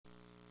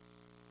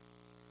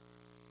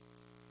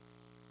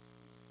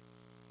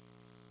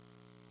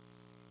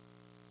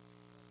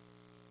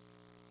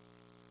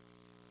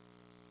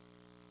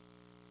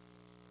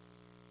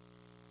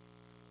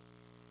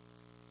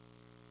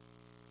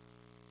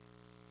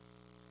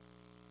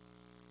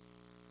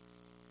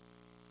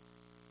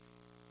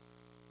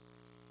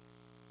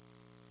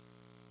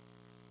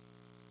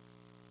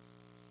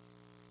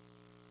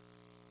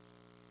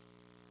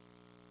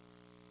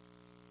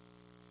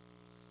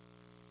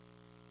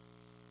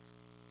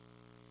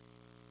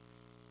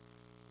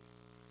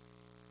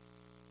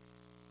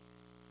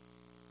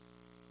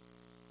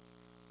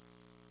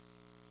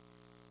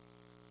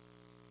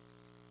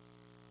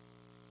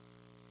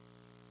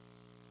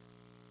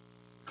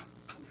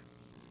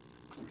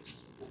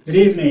Good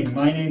evening,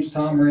 my name's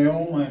Tom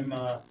Rayom, I'm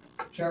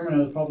chairman of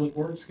the Public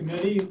Works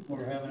Committee.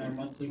 We're having our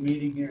monthly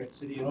meeting here at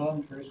City Hall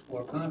in the first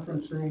floor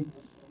conference room.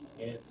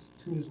 It's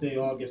Tuesday,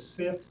 August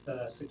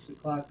 5th, 6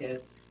 o'clock in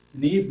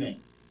the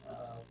evening.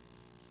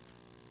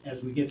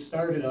 As we get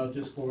started, I'll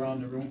just go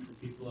around the room for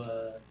people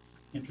to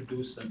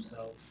introduce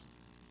themselves.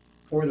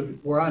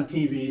 We're on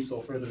TV, so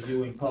for the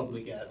viewing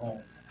public at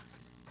home.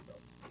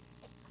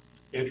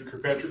 Andrew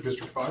Kirkpatrick,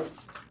 District 5.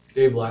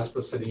 Dave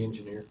Laspa, City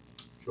Engineer.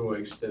 Joe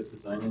Ekstead,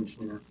 Design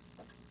Engineer.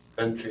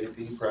 Ben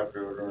Chafee,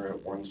 property owner at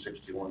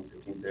 161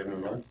 15th Avenue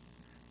North.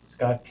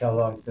 Scott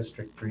Kellogg,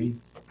 District 3.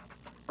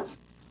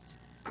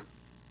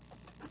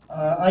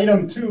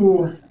 Item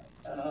 2,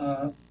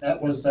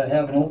 that was to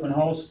have an open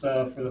house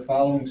for the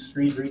following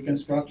street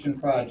reconstruction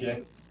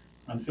project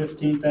on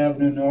 15th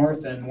Avenue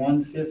North and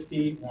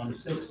 150,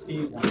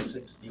 160,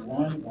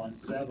 161,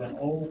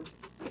 170,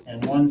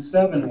 and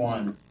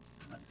 171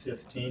 on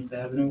 15th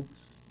Avenue.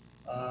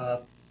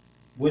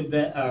 With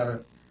that,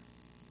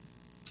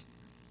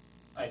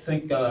 I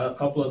think a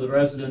couple of the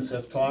residents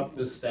have talked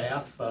with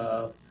staff,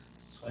 so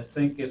I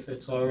think if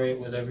it's all right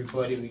with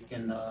everybody, we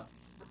can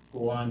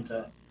go on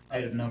to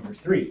item number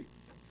 3.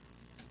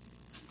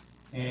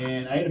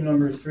 And item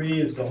number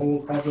 3 is to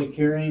hold public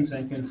hearings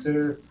and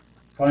consider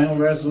final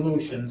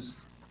resolutions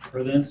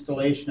for the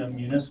installation of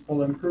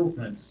municipal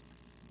improvements,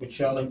 which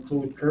shall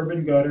include curb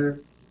and gutter,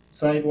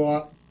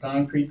 sidewalk,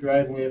 concrete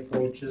driveway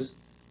approaches,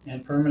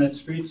 and permanent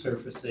street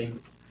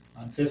surfacing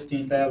on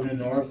 15th Avenue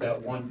North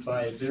at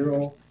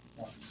 150,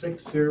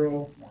 160,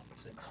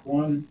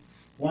 161,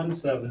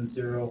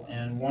 170,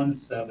 and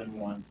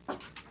 171.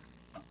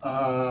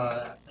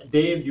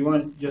 Dave, do you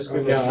want to just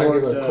give Yeah, a I'll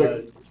short give a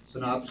quick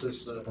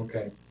synopsis?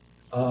 Okay.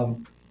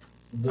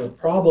 The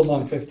problem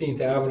on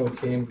 15th Avenue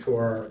came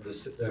to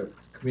the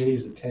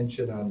committee's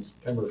attention on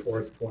September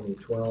 4th,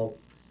 2012.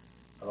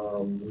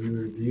 We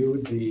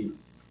reviewed the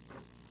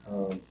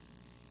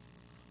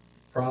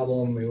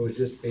problem. It was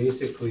just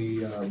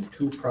basically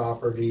 2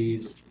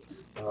 properties.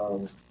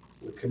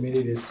 The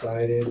committee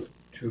decided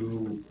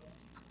to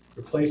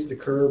replace the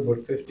curb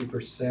with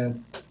 50%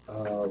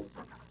 of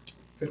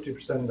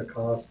the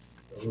cost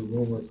of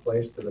remove and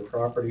replace to the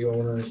property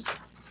owners.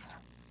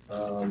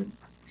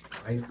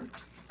 I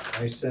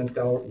sent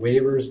out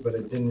waivers, but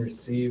I didn't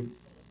receive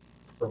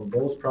from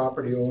both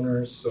property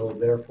owners, so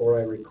therefore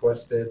I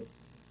requested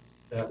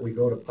that we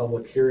go to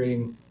public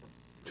hearing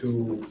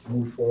to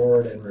move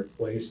forward and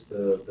replace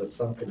the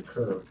sunken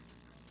curb.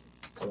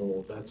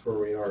 So that's where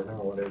we are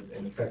now, and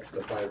it affects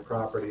the 5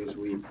 properties.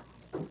 In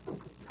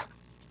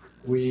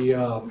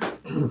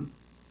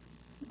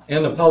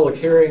the public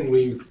hearing,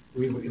 we've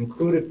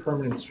included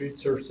permanent street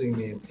surfacing.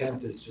 The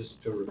intent is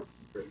just to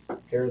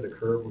repair the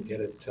curb and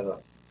get it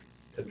to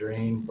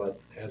drain,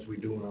 but as we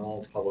do in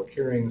all public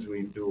hearings,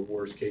 we do a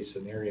worst case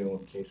scenario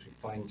in case we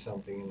find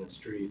something in the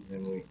street,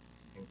 and then we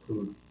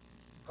include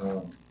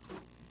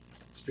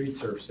street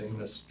surfacing.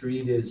 The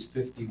street is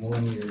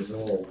 51 years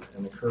old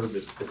and the curb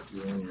is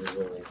 51 years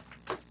old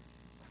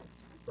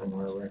from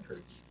our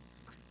records.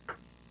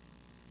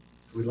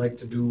 We'd like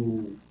to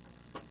do,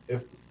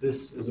 if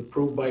this is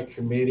approved by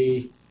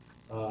committee,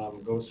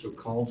 goes through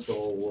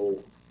council,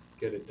 we'll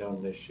get it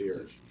done this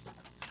year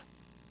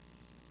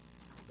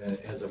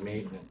as a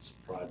maintenance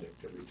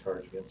project that we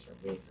charge against our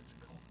maintenance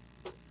account.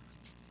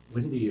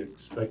 When do you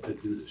expect to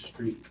do the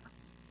street?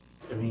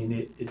 I mean,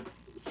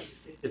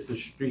 if the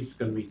street's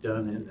gonna be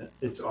done and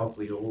it's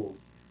awfully old,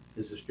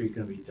 is the street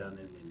gonna be done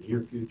in the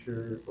near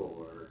future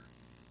or?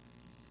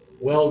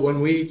 Well,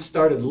 when we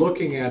started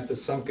looking at the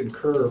sunken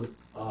curb,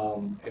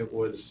 Joe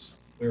was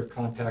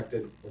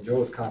contacted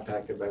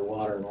by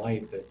Water and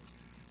Light that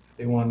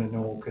they wanted to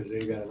know, because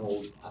they got an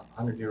old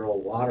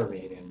 100-year-old water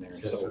main in there.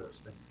 That's what I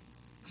was thinking.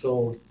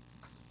 So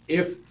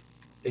if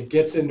it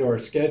gets into our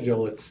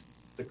schedule, it's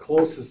the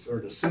closest or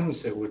the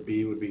soonest it would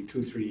be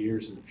 2-3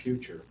 years in the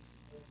future.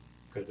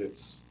 Because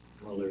there's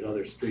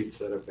other streets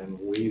that have been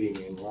waiting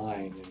in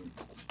line. And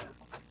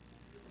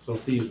So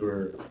if these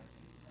were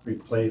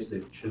replaced,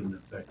 it shouldn't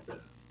affect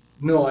the.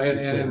 no,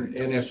 and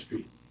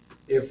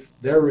if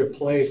they're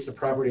replaced, the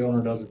property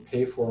owner doesn't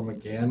pay for them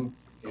again.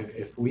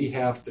 If we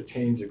have to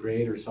change the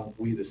grade or something,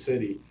 we the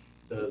city,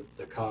 the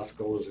cost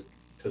goes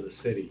to the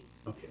city.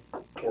 Okay.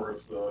 Or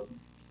if the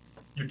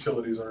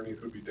utilities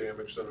underneath would be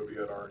damaged, that would be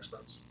at our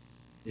expense.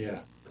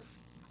 Yeah.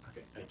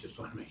 Okay, I just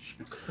wanna make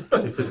sure.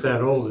 If it's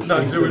that old.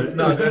 Not ending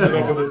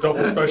up with a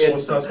double special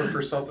assessment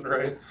for something,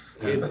 right?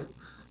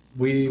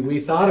 We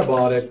thought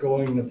about it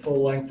going the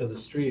full length of the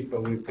street,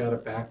 but we've got a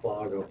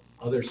backlog of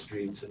other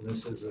streets, and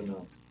this is an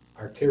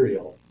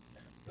arterial.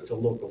 It's a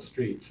local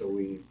street, so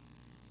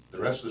The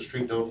rest of the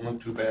street don't look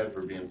too bad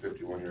for being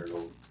 51 years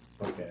old.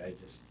 Okay,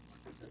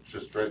 It's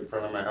just right in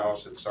front of my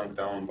house. It's sunk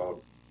down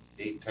about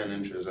 8-10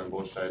 inches on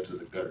both sides of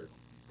the gutter.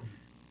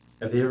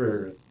 have you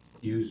ever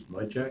used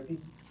mud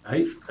jacking?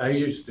 I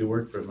used to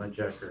work for a mud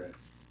jacker,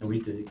 and we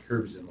did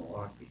curbs in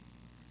Milwaukee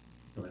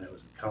when I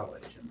was in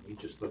college, and we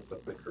just looked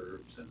up the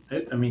curbs.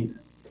 And I mean,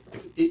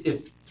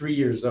 if 3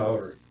 years out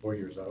or 4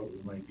 years out,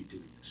 we might be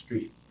doing the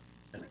street,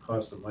 and the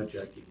cost of mud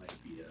jacking might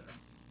be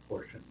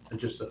portion, and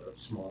just a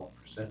small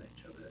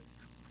percentage of it.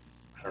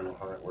 I don't know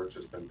how that works,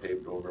 it's been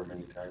paved over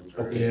many times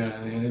already. Yeah,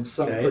 and it's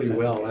sunk pretty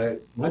well.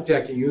 Mud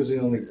jacking usually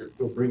only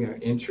will bring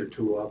an inch or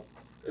two up.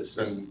 It's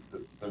been,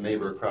 the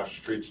neighbor across the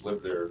street's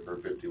lived there for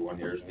 51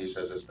 years, and he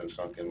says it's been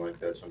sunk in like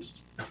that since it's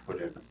been put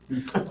in.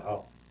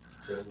 Wow.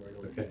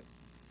 Okay,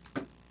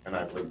 And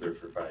I've lived there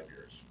for 5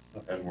 years.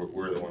 And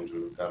we're the ones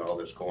who got all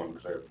this going,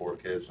 because I had 4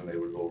 kids, and they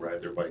would go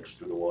ride their bikes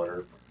through the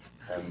water.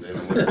 And in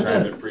the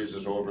wintertime, it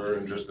freezes over,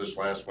 and just this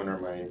last winter,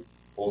 my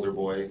older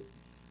boy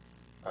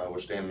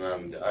was standing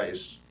on the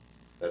ice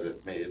that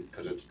it made,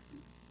 because it's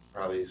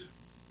probably,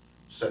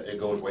 it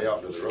goes way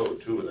out into the road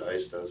too, the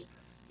ice does.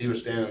 He was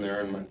standing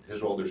there, and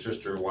his older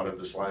sister wanted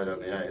to slide on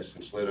the ice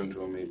and slid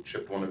into him. He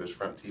chipped one of his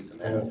front teeth in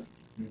half,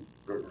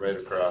 right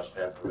across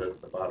half of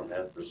it. The bottom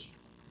half was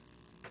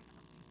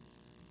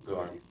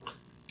gone.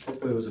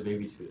 Hopefully it was a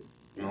baby tooth.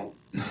 No,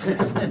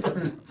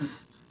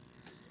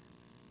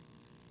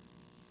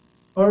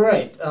 All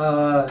right,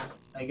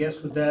 I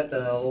guess with that,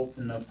 I'll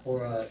open the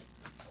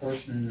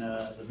portion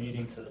of the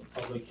meeting to the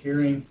public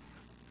hearing.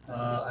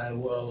 I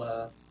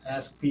will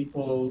ask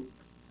people,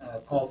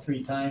 call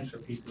 3 times for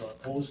people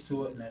opposed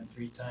to it, and then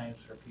 3 times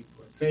for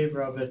people in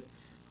favor of it.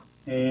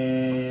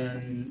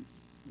 And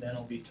then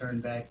it'll be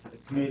turned back to the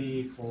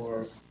committee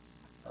for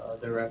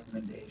their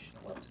recommendation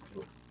of what to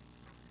do.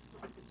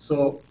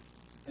 So,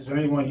 is there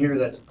anyone here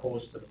that's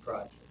opposed to the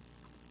project?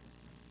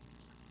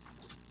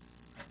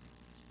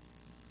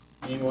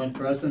 Anyone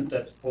present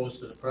that's opposed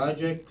to the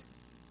project?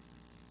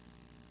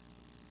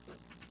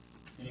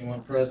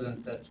 Anyone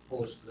present that's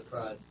opposed to the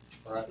project?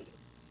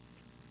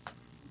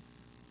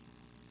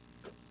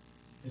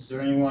 Is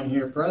there anyone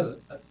here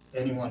present,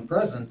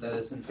 that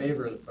is in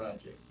favor of the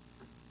project?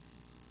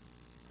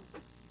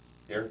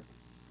 here,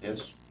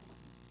 yes.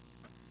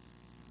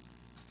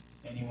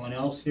 Anyone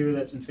else here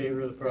that's in favor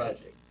of the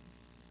project?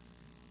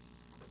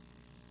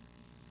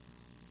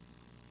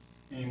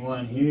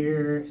 Anyone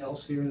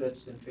else here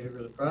that's in favor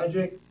of the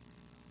project?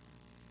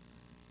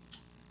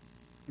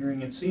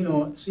 Hearing and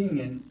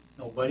seeing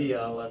nobody,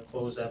 I'll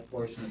close that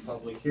portion of the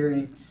public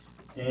hearing,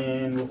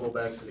 and we'll go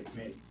back to the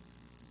committee.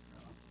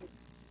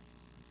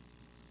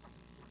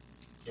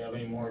 Do you have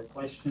any more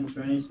questions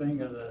or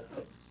anything of the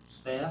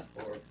staff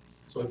or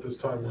So at this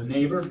time, the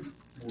neighbor?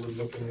 we're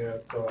looking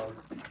at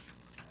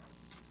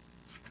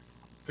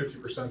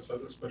 50%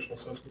 of the special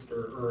assessment,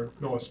 or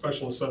no, a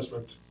special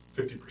assessment,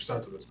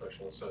 50% of the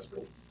special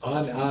assessment.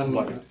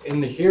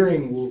 In the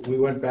hearing, we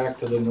went back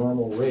to the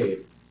normal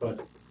rate, but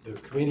the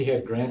committee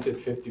had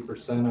granted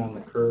 50% on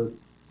the curb.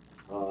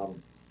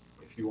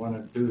 If you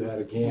wanna do that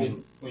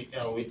again, We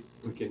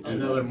we can do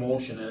another that.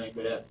 motion, I think,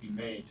 would have to be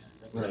made.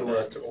 Right.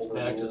 Correct.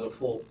 Back to the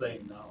full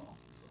thing now.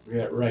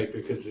 Yeah, right,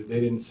 because they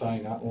didn't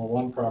sign up, well,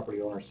 one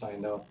property owner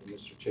signed up, and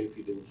Mr.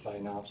 Chafee didn't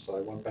sign up, so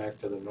I went back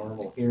to the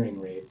normal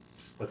hearing rate,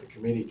 but the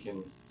committee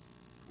can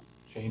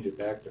change it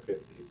back to 50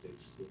 if they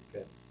see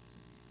fit.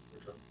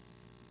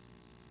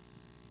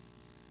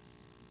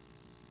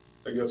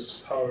 I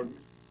guess, how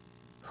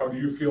do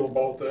you feel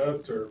about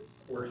that, or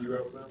where are you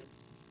at with that?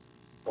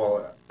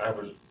 Well, I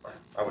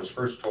was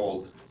first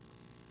told,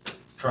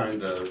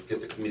 trying to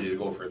get the committee to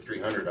go for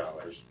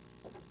 $300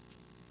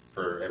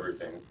 for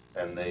everything,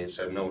 and they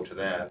said no to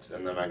that,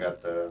 and then I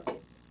got the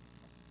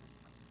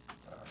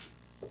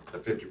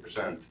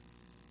 50%.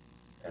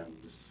 And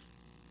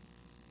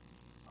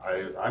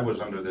I was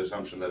under the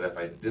assumption that if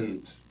I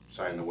didn't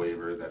sign the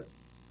waiver, that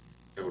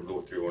it would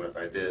go through, and if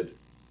I did,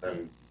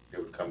 then it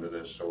would come to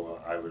this, so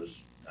I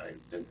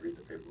didn't read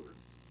the paperwork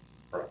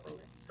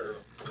properly. Fair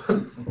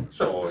enough.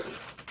 So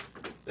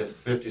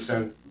if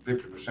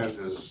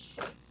 50% is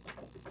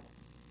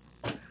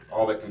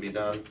all that can be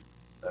done,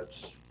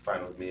 that's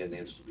fine with me. It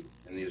needs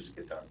to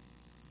get done.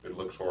 It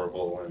looks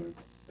horrible and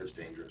it's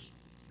dangerous.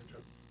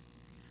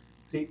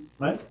 see,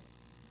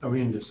 are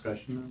we in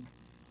discussion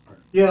now?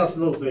 Yeah, it's a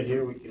little bit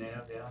here we can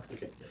have, yeah.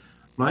 Okay,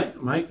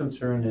 my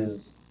concern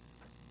is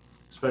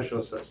special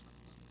assessments.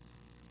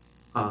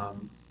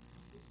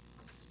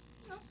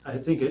 I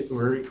think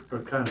we're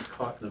kind of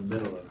caught in the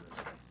middle of this.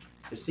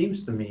 It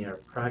seems to me our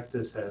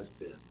practice has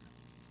been,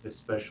 with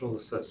special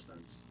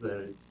assessments,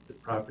 that the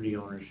property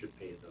owner should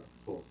pay the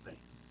full thing.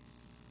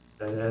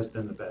 That has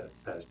been the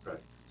past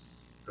practice,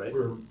 right?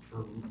 For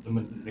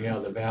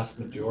the vast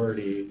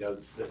majority,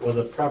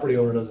 the property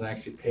owner doesn't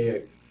actually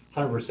pay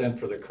 100%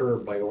 for the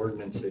curb. By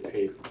ordinance, they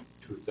pay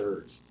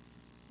 2/3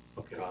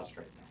 of the cost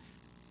right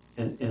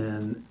now.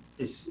 And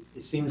it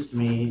seems to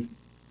me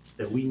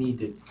that we need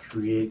to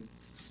create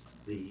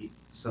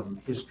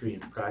some history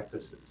and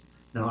practices.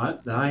 Now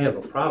I have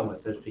a problem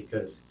with it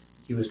because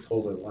he was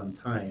told at one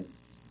time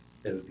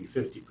that it would be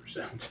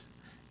 50%,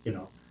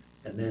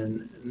 and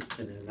then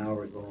now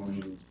we're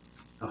going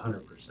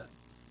 100%.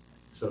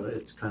 So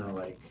it's kind of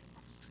like,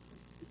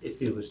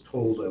 if it was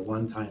told at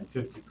one time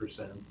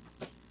 50%,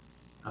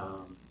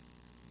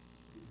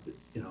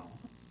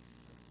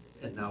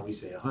 and now we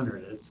say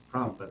 100, it's a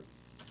problem. But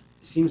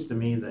it seems to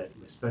me that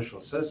with special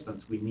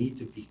assessments, we need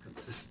to be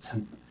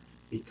consistent,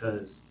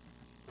 because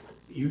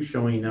you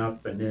showing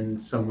up and then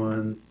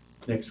someone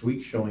next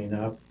week showing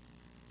up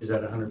is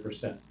at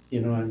 100%.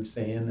 You know what I'm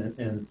saying?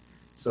 And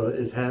so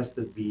it has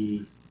to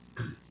be,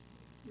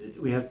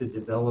 we have to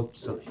develop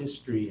some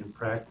history and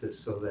practice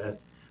so that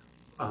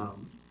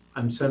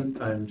I'm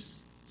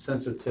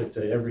sensitive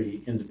to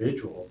every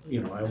individual.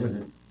 You know, I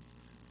wouldn't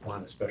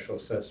want a special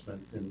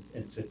assessment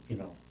and sit, you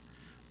know.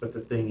 But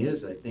the thing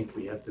is, I think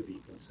we have to be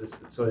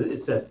consistent. So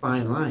it's that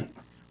fine line.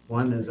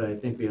 One is I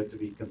think we have to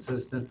be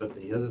consistent, but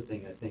the other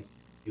thing, I think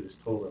he was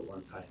told at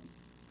one time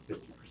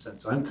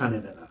 50%. So I'm kind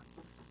of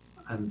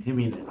I'm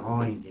hemming and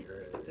hawing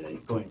here,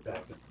 going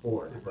back and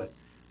forth. But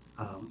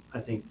I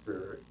think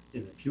for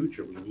in the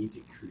future, we need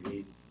to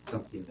create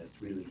something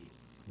that's really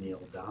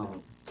nailed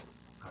down.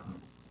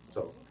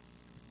 So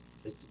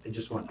I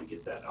just wanted to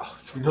get that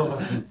out. No,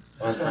 that's,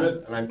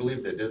 And I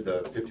believe they did the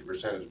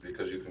 50% is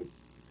because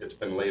it's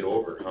been laid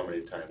over how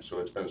many times, so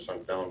it's been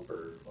sunk down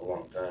for a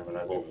long time, and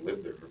I've only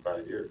lived there for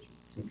 5 years.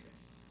 Okay.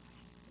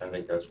 I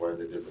think that's why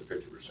they did the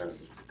 50%,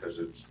 is because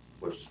it's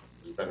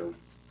been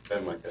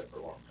like that for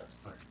a long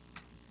time.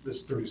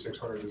 this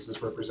 3,600, is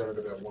this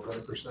representative at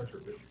 100% or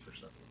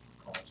 50%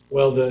 cost?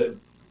 Well,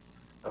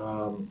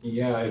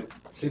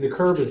 see, the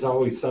curb is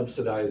always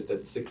subsidized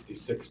at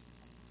 66,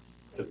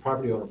 the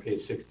property owner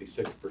pays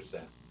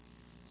 66%.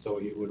 So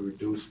you would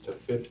reduce to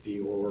 50,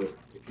 or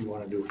if you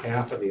wanna do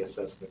half of the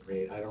assessment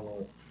rate, I don't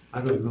know.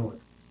 I don't know.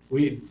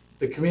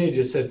 The committee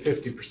just said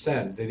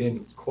 50%, they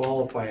didn't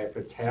qualify if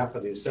it's half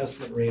of the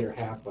assessment rate or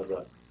half of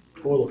the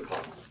total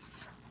cost.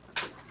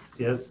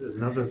 See, that's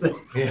another thing.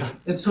 Yeah.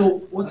 And so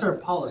what's our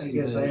I policy?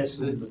 guess I then?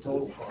 assumed the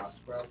total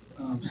cost, probably.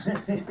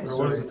 Or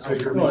what does it say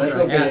here? No, that's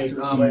okay. Yes,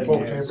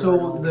 Okay.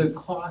 so the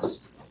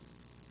cost,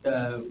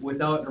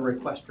 without a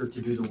requester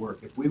to do the work,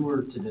 if we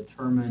were to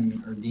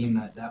determine or deem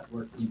that that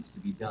work needs to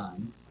be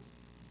done,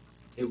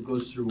 it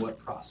goes through what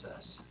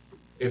process?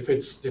 If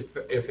it's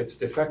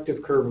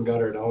defective curb and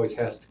gutter, it always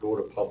has to go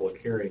to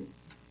public hearing.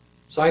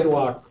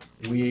 Sidewalk,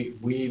 we,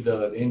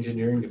 the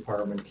engineering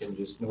department, can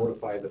just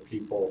notify the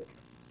people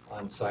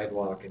on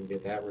sidewalk and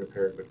get that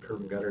repaired, but curb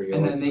and gutter, you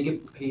And then know, they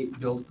get paid,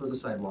 billed for the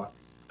sidewalk,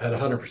 at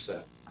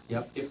 100%.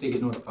 yep, if they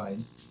get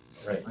notified,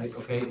 Right. right,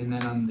 okay, and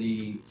then on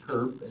the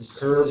curb, I just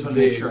Curb, wanna make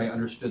they- sure I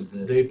understood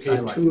the They pay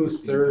sidewalk was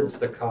being billed. 2/3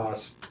 the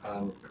cost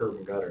on curb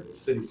and gutter. The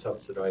city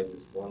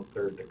subsidizes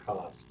 1/3 the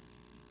cost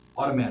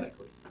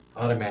Automatically.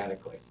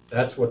 automatically.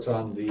 That's what's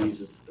on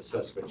these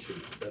assessment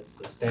sheets. That's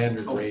the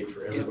standard Oh, rate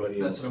for Yeah, everybody in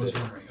the that's what I was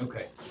city. wondering,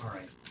 okay, all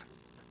right.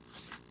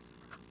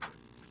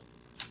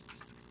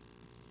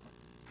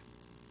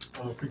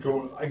 If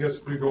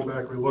we go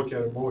back, we look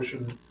at a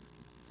motion,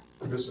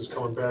 and this is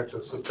coming back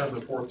to September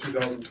 4th,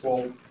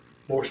 2012,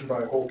 motion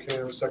by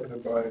Holcamp,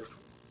 seconded by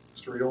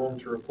Mr. Yolm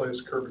to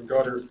replace curb and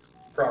gutter,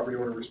 property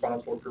owner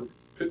responsible for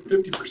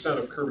 50%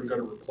 of curb and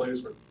gutter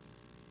replacement.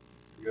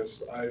 I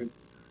guess I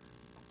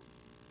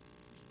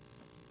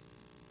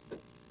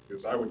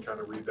would kind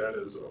of read that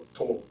as a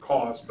total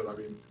cost, but I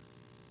mean,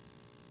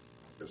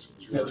 I guess it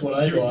was That's what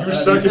I thought. You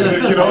seconded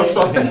it, you know,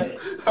 so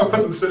I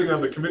wasn't sitting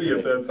on the committee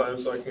at that time,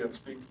 so I can't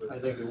speak for I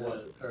think it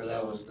was, or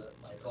that was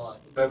my thought.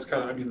 that's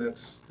kind of, I mean,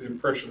 that's the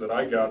impression that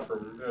I got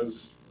from,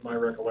 as my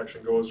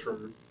recollection goes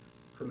from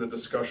the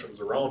discussions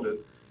around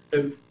it.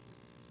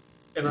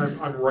 And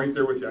I'm right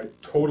there with you, I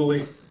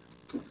totally,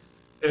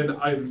 and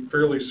I'm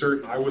fairly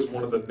certain I was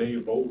one of the nay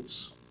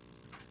votes.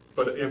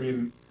 But, I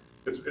mean,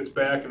 it's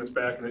back and it's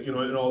back and, you know,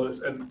 and all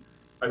this, and,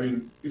 I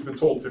mean, he's been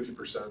told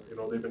 50%, you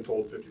know, they've been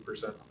told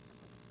 50%.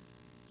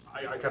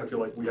 I kind of feel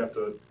like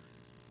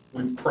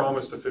we've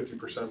promised a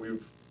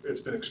 50%, it's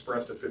been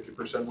expressed at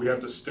 50%, we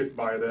have to stick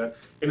by that.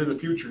 And in the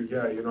future,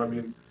 yeah, you know, I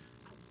mean,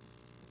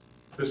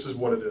 this is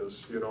what it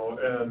is, you know,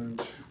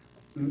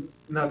 and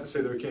not to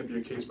say there can't be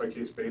a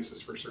case-by-case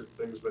basis for certain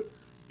things, but,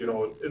 you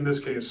know, in this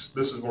case,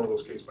 this is one of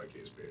those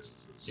case-by-case bases.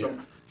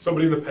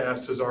 Somebody in the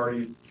past has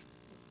already,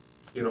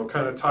 you know,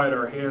 kind of tied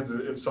our hands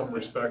in some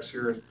respects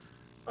here,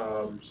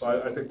 and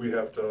so I think we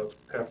have to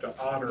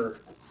honor,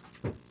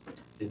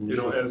 you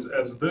know,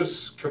 as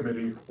this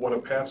committee, what a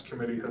past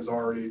committee has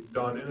already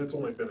done, and it's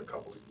only been a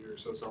couple of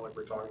years, so it's not like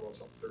we're talking about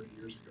something 30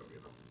 years ago, you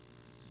know.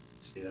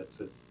 See, that's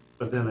it.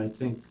 But then I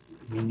think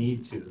we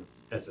need to,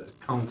 as a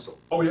council,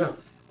 Oh, yeah,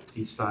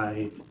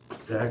 decide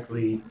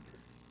exactly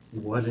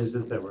what is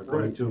it that we're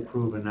going to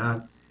approve and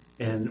not.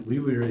 And we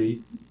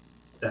really,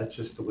 that's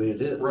just the way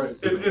it is. right,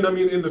 and I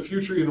mean, in the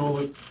future, you know,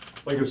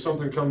 like if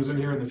something comes in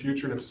here in the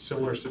future and it's a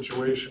similar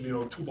situation, you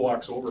know, 2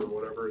 blocks over or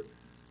whatever,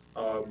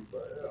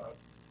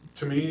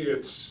 to me,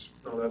 that's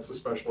a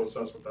special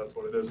assessment, that's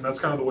what it is, and that's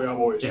kind of the way I've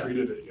always Yeah.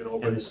 treated it, you know,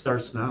 And but, it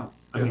starts now.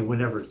 I mean,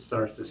 whenever it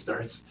starts, it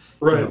starts.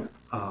 right, You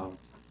know,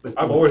 but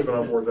I've always been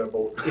on board with that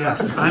boat. Yeah,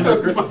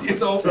 You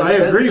know, so I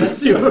agree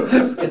with you.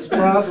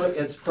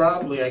 It's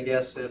probably, I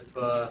guess, if,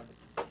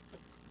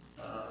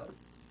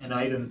 an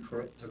item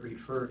to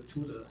refer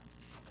to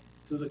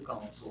the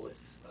council,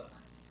 if,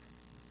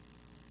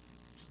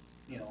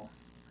 you know,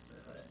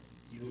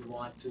 you would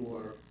want to,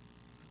 or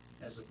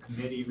as a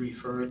committee,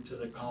 refer it to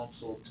the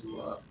council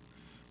to,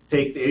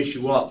 take the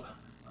issue up,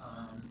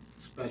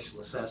 special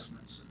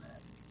assessments and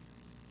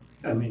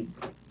that. I mean,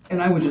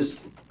 And I would just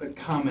a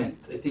comment.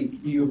 I think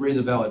you raise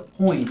a valid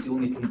point,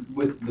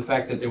 with the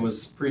fact that there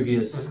was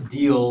previous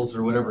deals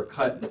or whatever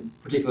cut,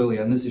 particularly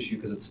on this issue,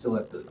 because it's still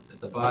at the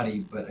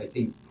body, but I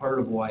think part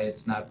of why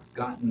it's not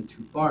gotten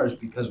too far is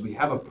because we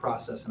have a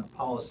process and a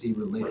policy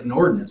an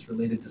ordinance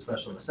related to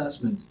special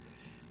assessments.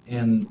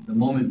 And the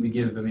moment we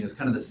give, I mean, it's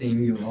kind of the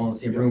same, you were all in the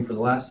same room for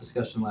the last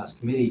discussion, last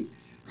committee.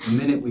 The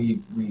minute we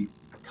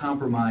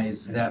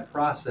compromise that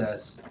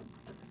process,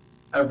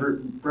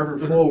 forever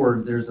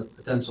forward, there's a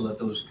potential that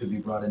those could be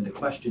brought into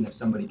question if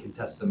somebody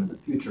contests them in the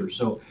future.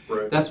 So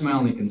Right. that's my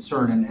only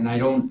concern, and I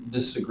don't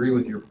disagree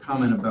with your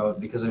comment about,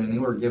 because I mean, they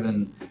were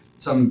given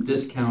some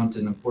discount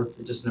and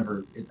unfortunately,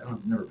 it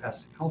never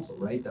passed the council,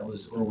 right? That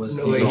was, or was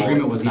the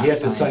agreement was not He had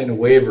to signed? sign a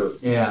waiver.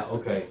 Yeah,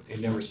 okay.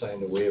 He never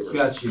signed a waiver.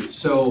 Got you.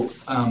 So,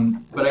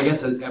 but I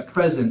guess at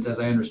present,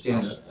 as I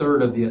understand it, a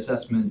third of the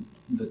assessment,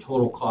 the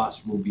total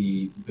cost will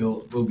be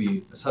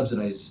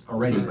subsidized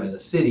already by the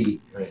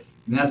city. Right.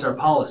 And that's our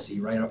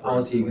policy, right? Our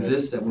policy Right.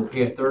 exists that we'll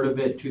pay a third of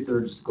it,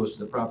 2/3 goes to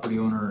the property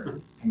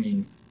owner. I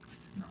mean,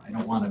 I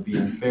don't wanna be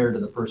unfair to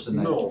the person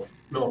that No,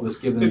 no. was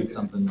given It-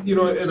 something. You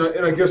know,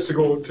 and I guess to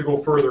go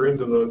further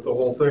into the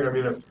whole thing, I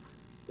mean,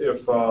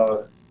 if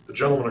the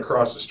gentleman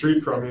across the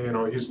street from me, you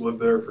know, he's lived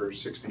there for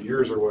 60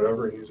 years or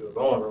whatever, and he says,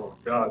 oh no,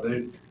 God,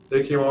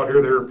 they came out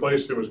here, they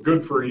replaced, it was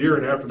good for a year,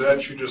 and after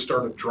that, she just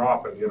started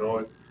dropping, you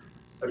know.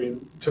 I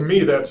mean, to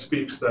me, that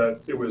speaks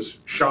that it was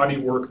shoddy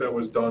work that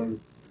was done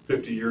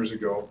 50 years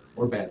ago.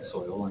 Or bad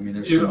soil, I mean,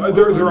 there's. You know,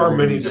 some- there are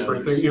many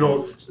different things, you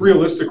know,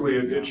 realistically,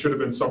 it should have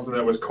been something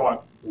that was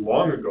caught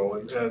long ago,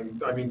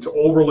 and I mean, to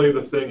overlay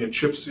the thing and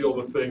chip seal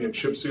the thing and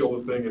chip seal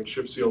the thing and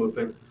chip seal the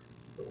thing,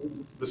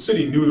 the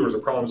city knew there was a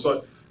problem,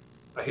 so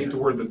I hate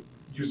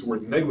use the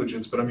word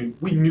negligence, but I mean,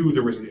 we knew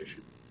there was an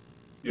issue,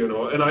 you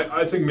know, and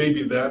I think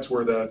maybe that's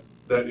where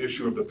that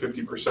issue of the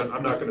 50%,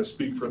 I'm not gonna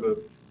speak for the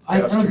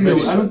I past don't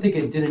committee. think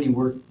it did any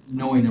work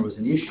knowing there was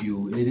an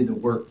issue. It did the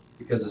work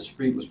because the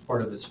street was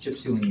part of its chip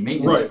sealing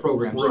maintenance Right,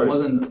 program. So right. it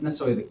wasn't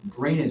necessarily the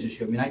drainage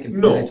issue. I mean,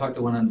 No. I talked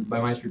to one by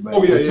my street by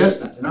Oh, yeah, yeah.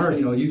 Chestnut, and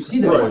you know, you see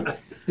that Right. one.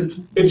 It's,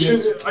 It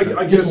should, I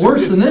guess. it's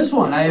worse than this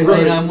one.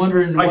 Right. I'm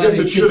wondering I why guess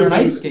the it kids should are have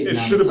ice been, skating it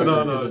on should the have been sucker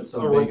on because it's so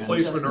a big on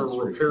replacement Chestnut or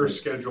Street. repair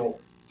schedule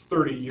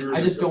 30 years ago.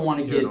 I just don't want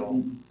to you get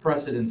know.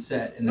 precedent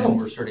set and No, then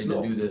we're starting to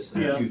no. do this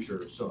in Yeah. the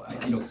future. So,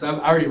 because I've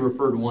already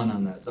referred one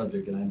on that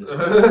subject and I just.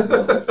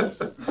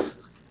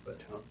 But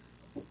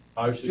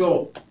I was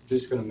Joel,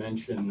 just gonna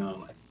mention,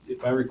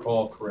 if I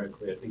recall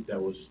correctly, I think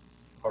that was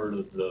part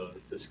of the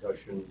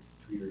discussion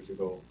 2 years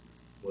ago,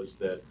 was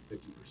that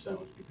 50%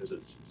 was because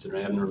it's an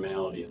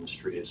abnormality in the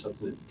street. It's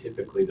something that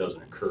typically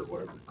doesn't occur,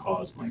 whatever the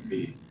cause might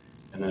be.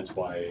 And that's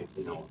why,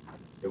 you know,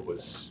 it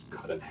was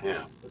cut in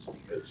half, was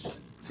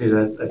because, See,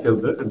 that, I feel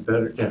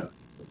better, yeah,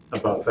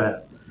 about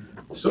that.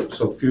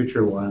 So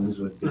future ones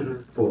would be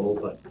Mhm. full,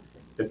 but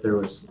if there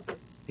was,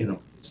 you know,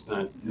 it's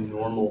not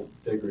normal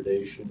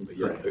degradation, but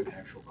yet Right. the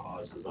actual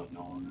cause is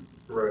unknown.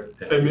 Right,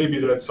 and maybe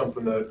that's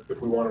something that,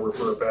 if we want to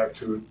refer it back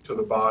to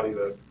the body,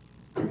 that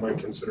we might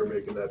consider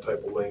making that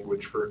type of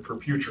language for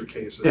future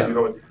cases, Yeah. you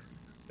know,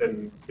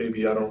 and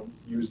maybe I don't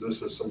use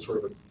this as some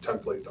sort of a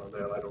template on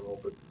that, I don't know,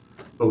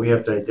 but we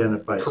have to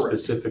identify Correct.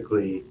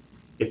 specifically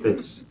if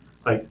it's,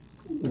 like,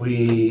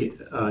 we,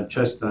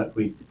 Chestnut,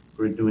 we're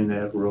doing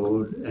that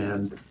road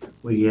and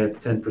we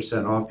had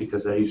 10% off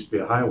because that used to be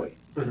a highway.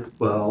 Mhm.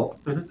 Well,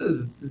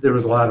 there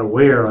was a lot of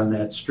wear on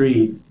that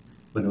street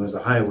when it was a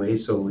highway,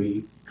 so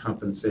we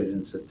compensated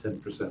and said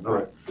 10% off.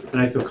 Right.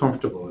 And I feel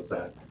comfortable with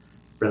that,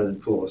 rather than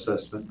full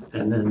assessment.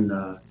 And then,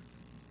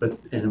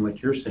 and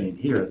what you're saying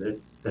here,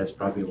 that's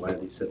probably why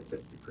they said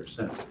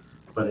 50%.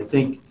 But I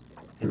think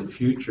in the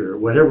future,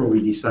 whatever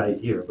we decide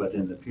here, but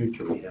in the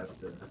future, we have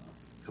to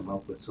come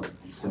up with something,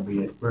 and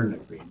we're in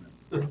agreement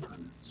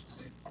on this.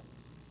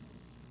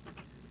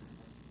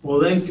 well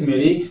then,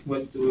 committee,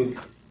 what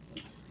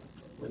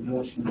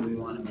motion do we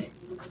wanna make?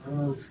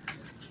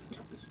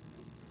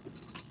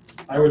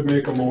 I would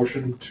make a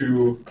motion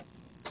to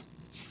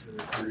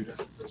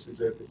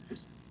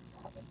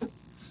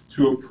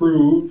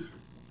approve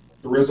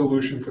the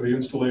resolution for the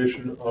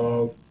installation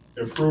of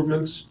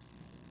improvements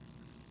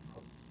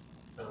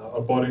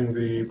abutting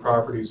the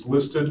properties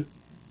listed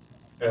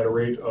at a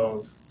rate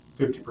of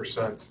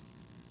 50%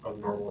 of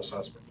normal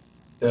assessment.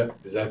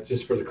 Is that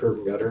just for the curb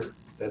and gutter?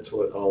 That's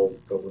what all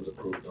that was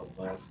approved on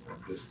last time,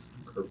 just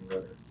curb and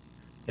gutter.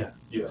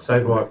 Yes.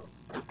 Sidewalk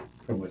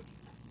from what?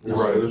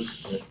 Right.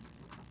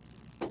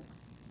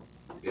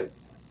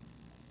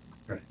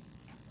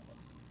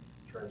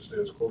 Trying to stay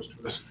as close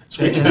to this as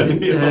we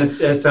can, you know. And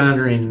that's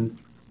honoring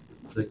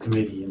the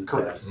committee in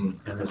Correct. past,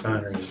 and it's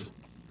honoring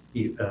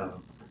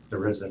the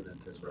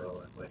resident as well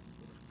that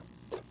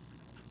way.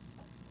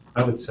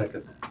 I would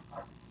second that.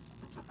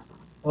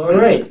 All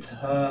right,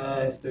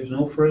 if there's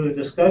no further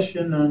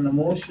discussion on the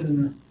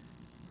motion,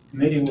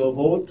 committee will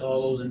vote.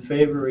 All those in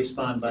favor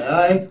respond by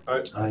aye.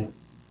 I,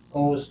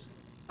 Opposed,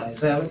 ayes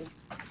have it.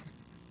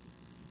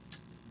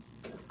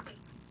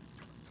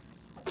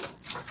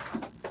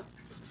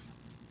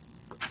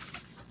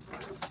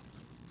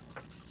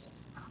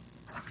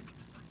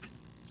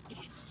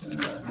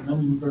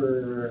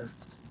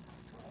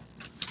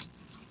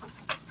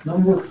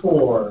 Number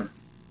 4,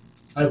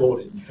 I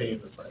voted in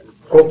favor, by the way,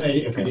 Oh, if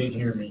you okay. didn't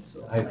hear me,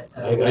 so. I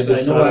guess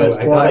just know thought I was I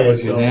thought it quiet,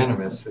 was so.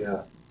 unanimous,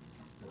 yeah.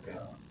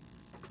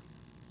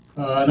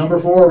 Okay. Number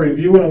 4,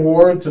 review and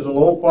award to the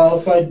low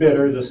qualified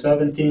bidder, the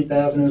 17th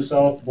Avenue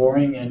South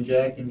boring and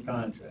jacking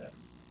contract.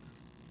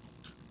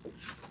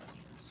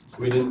 So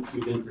we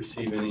didn't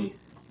receive any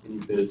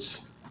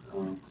bids,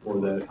 for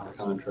that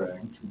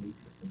contract.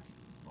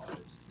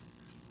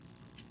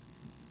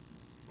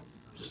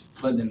 Just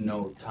letting him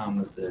know, Tom,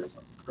 that the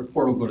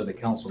report will go to the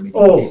council meeting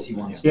Oh, in case he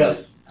wants to.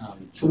 yes.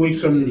 2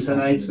 weeks from City council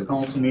tonight's the meeting.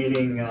 council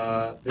meeting,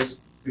 this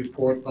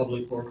report,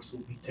 Public Works will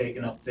be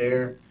taken up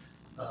there.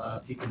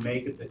 If you can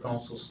make it, the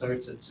council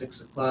starts at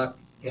 6 o'clock.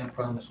 Can't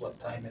promise what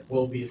time it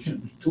will be. It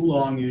shouldn't be too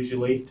long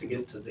usually to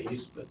get to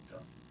these, but.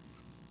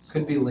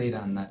 Could be late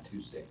on that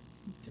Tuesday,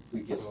 if we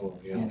get Oh,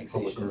 yeah,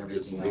 annexation and public works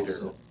is everything later. else,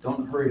 so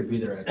don't hurry to be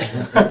there.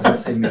 I'd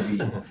say maybe.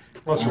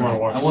 Unless you wanna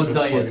watch it. I won't this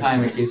tell you a way.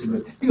 time in case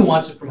you can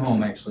watch it from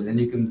home, actually, then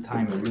you can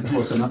time it, you're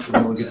close enough to be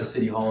able to get to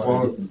City Hall at a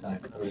Well, decent time.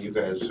 I mean, you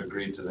guys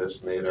agreed to this,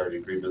 and they had already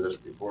agreed to this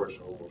before,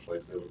 so most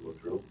likely it would go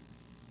through.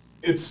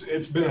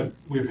 It's been,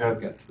 we've I've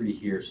had, got 3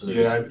 here, so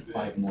Yeah, there's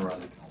 5 more on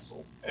the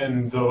council.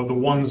 and the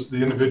ones,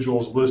 the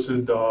individuals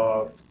listed,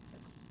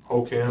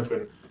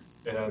 Hocamp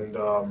and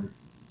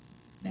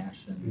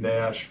Nash and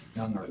Nash,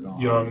 Young are gone.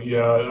 Young,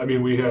 yeah, I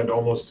mean, we had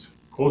almost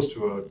close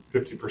to a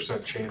 50%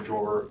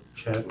 changeover.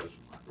 Chad was.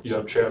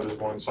 Yeah, Chad is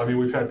one, so I mean,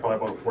 we've had probably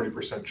about a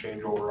 40%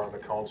 changeover on the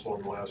council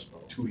in the last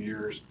 2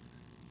 years.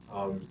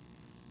 I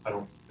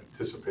don't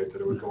anticipate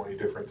that it would go any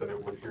different than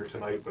it would here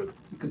tonight, but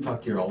You can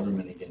talk to your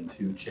alderman again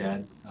too,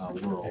 Chad,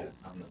 Worrell,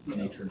 on the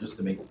nature, just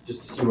to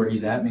see where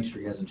he's at, make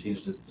sure he hasn't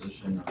changed his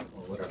position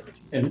or whatever.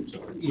 And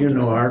So, you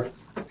know our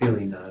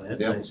feeling on it,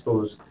 and I Yep.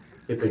 suppose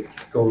if it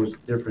goes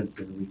different,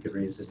 then we could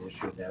raise an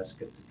issue and ask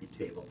it to be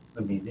tabled.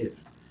 I mean,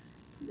 if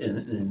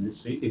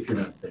you're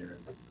not there,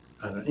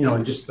 I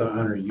don't, just to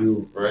honor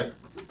you. Right?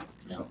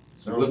 So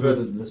Sounds live good.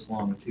 with it this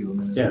long too, I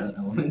mean, there's Yeah. that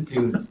element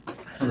too,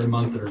 another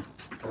month or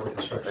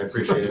construction. I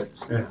appreciate it.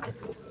 Yeah.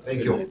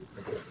 Thank you.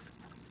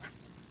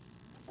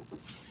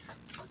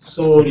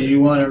 So do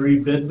you wanna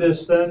rebid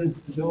this then,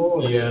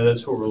 Joe? Yeah,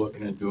 that's what we're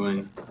looking at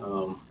doing.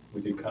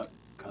 We did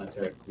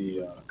contact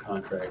the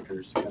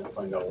contractors to kind of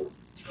find out,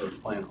 or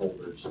plant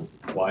holders,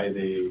 why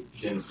they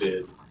didn't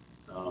bid.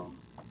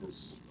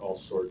 There's all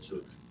sorts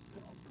of,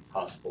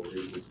 possible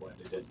reasons why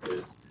they didn't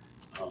bid.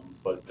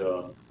 But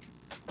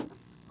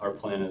our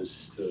plan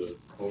is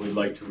we'd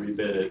like to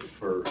rebid it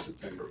for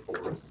September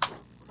 4th.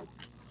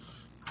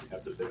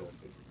 Have the bid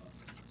open,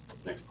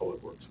 next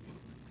Public Works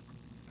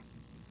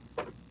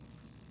meeting.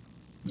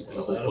 And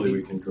Well, hopefully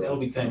we can draw. That'll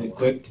be kinda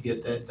quick to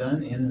get that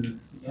done and,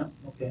 yeah,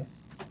 okay.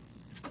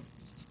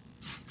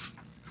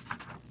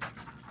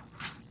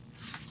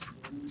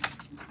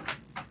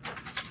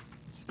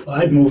 Well,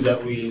 I'd move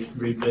that we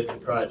rebid the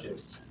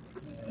project,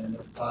 and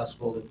if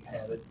possible, to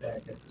have it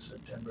back at the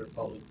September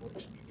Public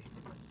Works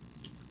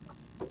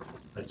meeting.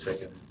 I'd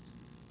second.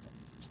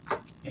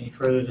 Any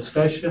further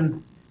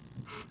discussion?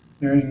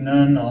 Hearing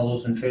none, all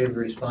those in favor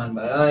respond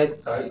by aye.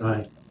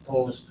 Aye.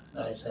 Opposed,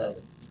 ayes have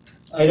it.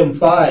 Item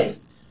 5,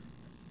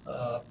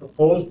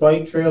 proposed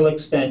bike trail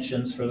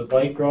extensions for the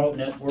bike route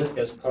network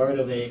as part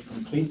of a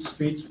complete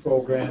streets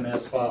program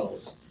as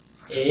follows.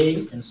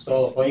 A,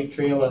 install a bike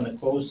trail on the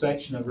closed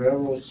section of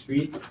Railroad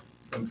Street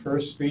from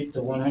First Street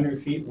to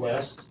 100 feet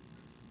west.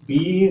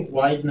 B,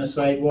 widen the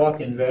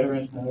sidewalk in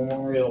Veterans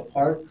Memorial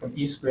Park from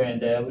East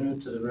Grand Avenue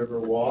to the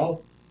river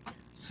wall.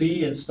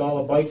 C, install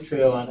a bike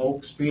trail on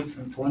Oak Street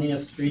from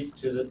 20th Street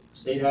to the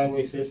State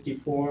Highway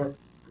 54,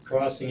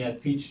 crossing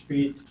at Peach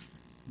Street.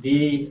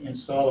 D,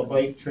 install a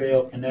bike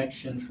trail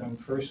connection from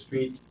First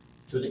Street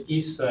to the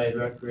East Side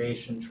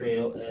Recreation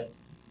Trail at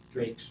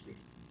Drake Street.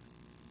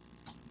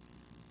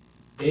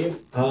 Dave?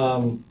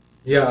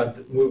 Yeah,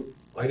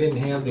 I didn't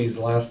have these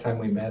last time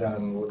we met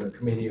on when the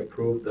committee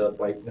approved the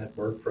bike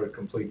network for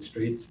complete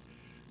streets.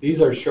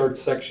 These are short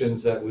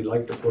sections that we'd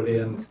like to put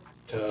in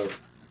to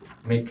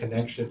make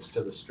connections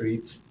to the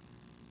streets.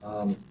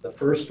 The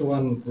first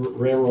one,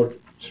 Railroad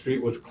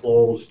Street, was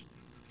closed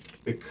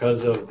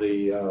because of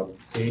the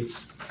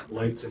gates,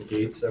 lights and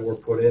gates that were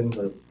put in.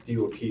 The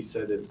DOT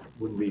said it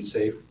wouldn't be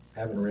safe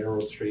having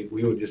Railroad Street.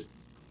 We would just,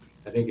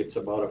 I think it's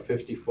about a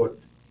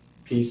 50-foot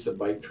piece of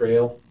bike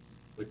trail.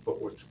 We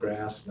put what's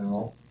grass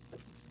now.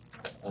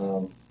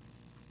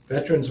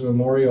 Veterans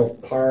Memorial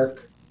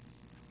Park,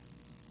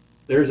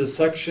 there's a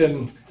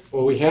section,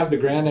 well, we have the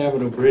Grand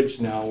Avenue Bridge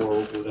now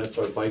where that's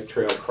our bike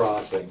trail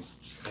crossing.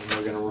 And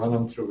we're gonna run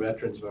them through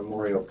Veterans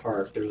Memorial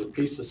Park. There's a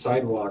piece of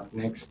sidewalk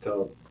next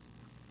to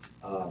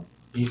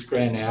East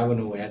Grand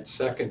Avenue at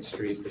Second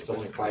Street that's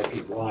only 5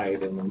 feet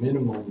wide, and the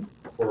minimum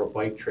for a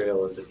bike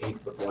trail is an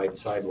 8-foot wide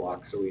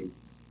sidewalk, so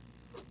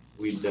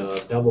we'd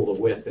double the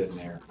width in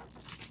there.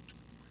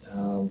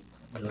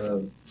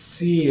 The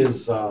C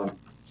is, I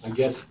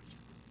guess,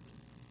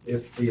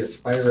 if the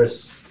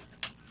Aspirus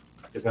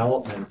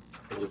development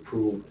is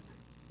approved,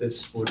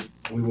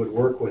 we would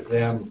work with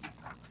them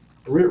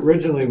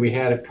Originally, we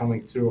had it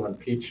coming through on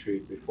Peach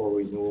Street before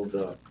we moved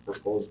the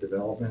proposed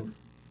development.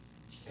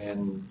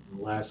 And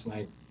last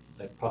night,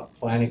 the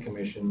planning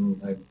commission,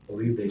 I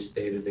believe they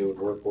stated they would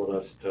work with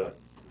us to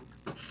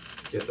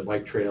get the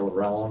bike trail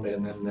around,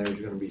 and then there's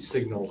gonna be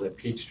signals at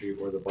Peach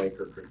Street where the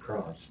biker could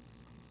cross.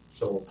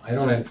 So I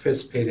don't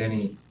anticipate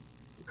any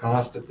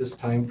cost at this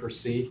time for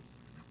C.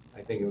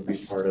 I think it would be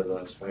part of the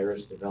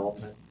Aspirus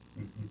development.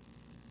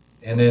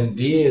 And then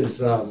D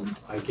is,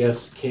 I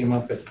guess, came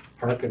up at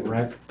Park and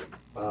Rec,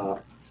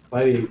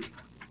 by the,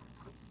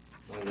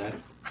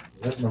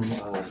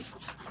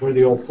 where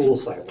the old pool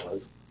site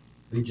was.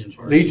 Legion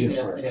Park. Legion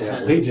Yeah, Park, yeah. yeah,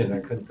 Legion, I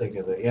couldn't think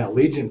of it, yeah,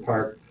 Legion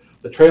Park.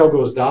 The trail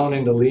goes down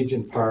into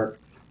Legion Park,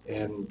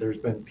 and there's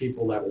been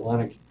people that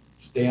wanna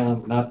stay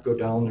on, not go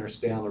down there,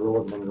 stay on the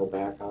road, and then go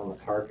back on the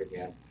park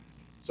again.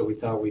 So we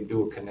thought we'd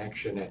do a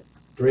connection at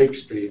Drake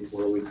Street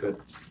where we could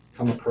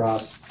come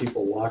across,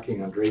 people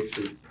walking on Drake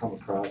Street, come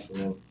across and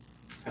then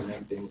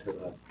connecting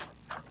to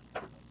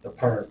the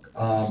park.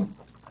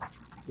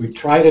 We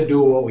try to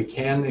do what we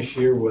can this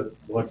year with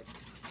what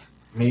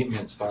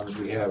maintenance funds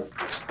we have,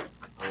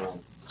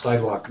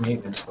 sidewalk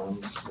maintenance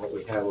funds, what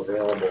we have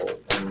available,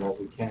 and what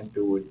we can't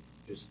do, we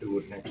just do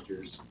with next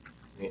year's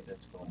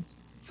maintenance funds.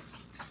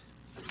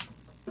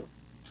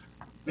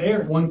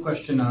 Mayor? One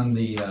question on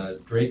the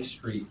Drake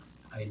Street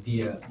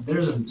idea.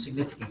 There's a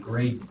significant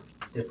grade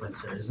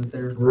difference there, isn't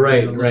there?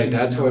 Right,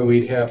 that's why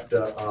we'd have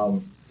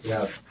to,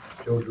 yeah,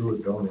 Joe drew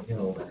it down the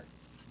hill there.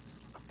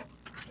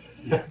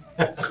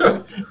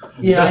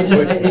 Yeah,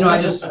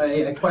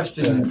 I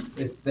question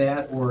if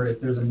that, or if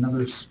there's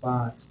another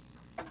spot.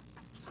 I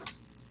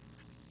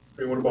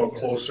mean, what about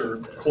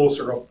closer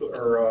up,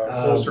 or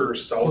closer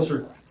south?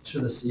 Closer to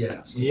the,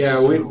 yes.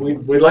 Yeah,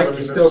 we'd like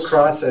to still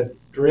cross at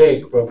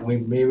Drake, but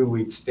maybe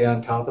we'd stay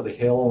on top of the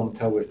hill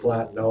until we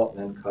flattened out and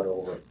then cut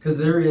over. Because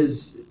there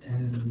is,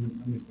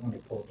 and let me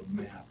pull up a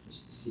map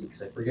just to see,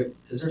 because I forget,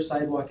 is there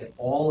sidewalk at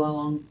all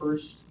along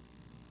First?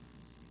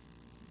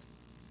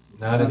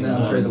 Not I'm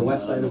sorry, anymore. the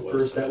west side of On the west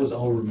First, that side. was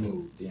all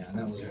removed, yeah, and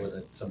that was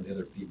where some of the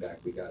other feedback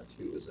we got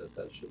too, is that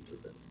should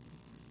have been.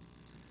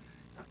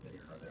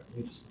 Let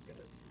me just look at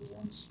it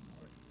once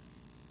more.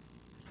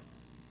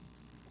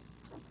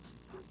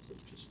 So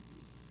it's just-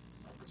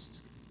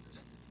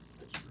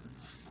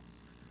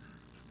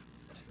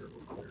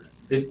 Terrible clear.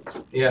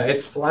 Yeah,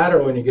 it's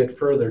flatter when you get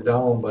further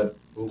down, but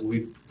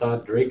we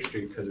thought Drake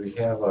Street, because we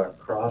have a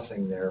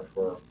crossing there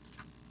for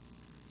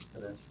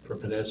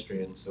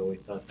pedestrians, so we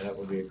thought that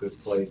would be a good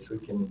place. We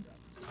can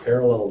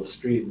parallel the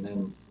street and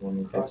then when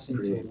we get Crossing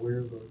to to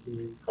where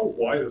the. How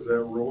wide is that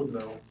road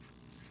now?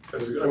 I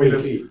 40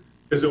 mean, feet.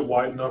 is it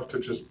wide enough to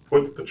just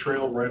put the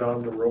trail right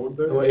on the road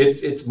there? Well,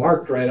 it's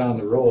marked right on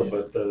the road,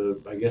 but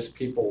I guess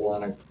people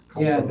wanna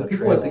come Yeah, from the the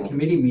people at the trail.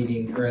 committee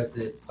meeting, or at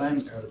the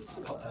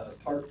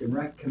Park and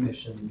Rec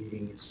Commission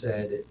meeting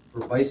said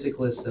for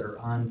bicyclists that are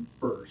on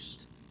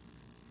First,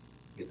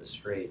 get this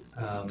straight,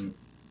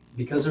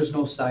 because there's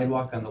no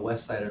sidewalk on the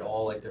west side at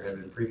all, like there had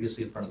been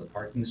previously in front of the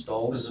parking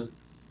stalls,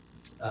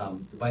 the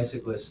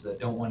bicyclists that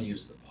don't wanna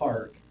use the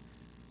park,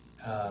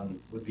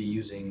 would be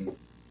using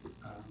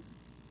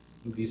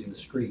the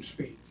street.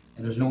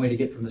 And there's no way to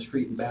get from the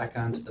street and back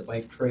onto the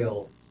bike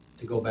trail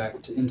to go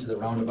back into the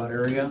roundabout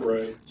area.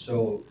 Right.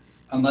 So,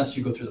 unless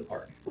you go through the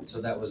park, so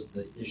that was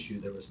the issue,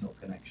 there was no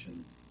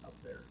connection up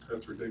there.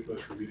 That's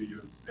ridiculous for me to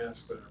even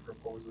ask that or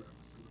propose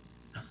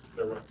that.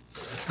 Never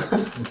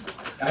mind.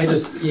 I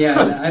just,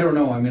 yeah, I don't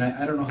know, I mean,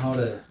 I don't know how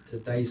to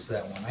dice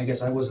that one, I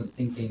guess I wasn't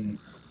thinking,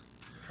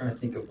 trying to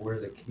think of where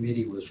the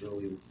committee was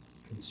really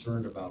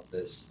concerned about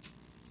this.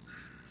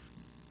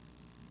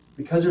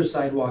 Because there's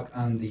sidewalk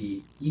on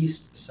the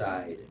east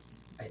side,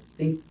 I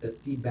think the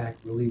feedback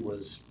really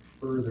was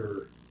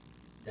further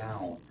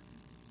down.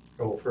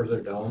 Go further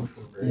down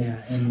from Drake.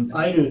 Yeah, and,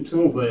 I do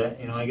too, but,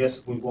 I guess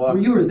if we well,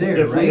 walk, you were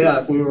there, right?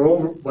 if we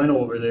went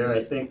over there,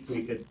 I think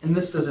we could, And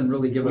this doesn't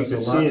really give We us a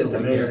could lot see to it, the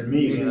look mayor at. and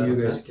me, Maybe yeah. you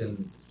guys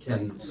can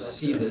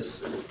see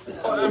this.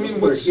 I mean,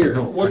 We're what's,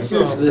 here. what's,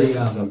 Here's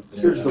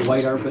the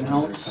White Arpin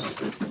House.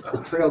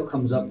 The trail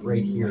comes up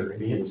right here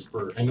and hits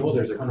First. I know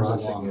there's a Comes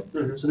crossing. along.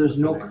 at- So there's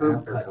no It's an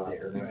curb cut apricot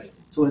there. next.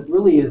 So it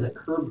really is a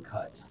curb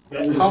cut.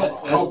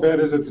 how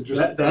bad is it to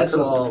just? that's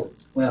all,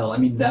 Well, I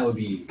mean, that would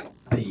be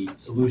the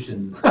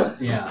solution,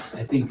 yeah,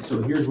 I think,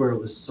 so here's where it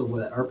was, so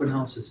where that Arpin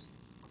House is,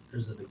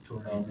 there's the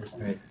Victorian,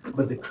 Right.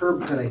 but the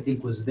curb cut, I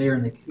think, was there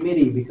in the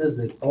committee because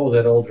the, Oh,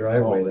 that old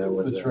driveway that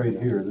was It's there. right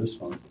here, this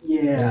one.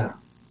 yeah,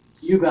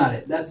 you got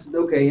it, that's,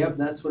 okay, yep,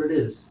 that's what it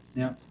is,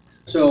 yep.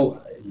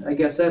 So, I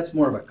guess that's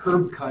more of a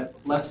curb cut,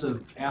 less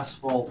of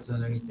asphalt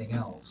than anything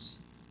else.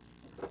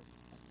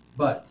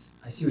 But,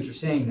 I see what you're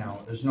saying now,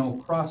 there's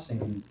no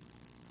crossing.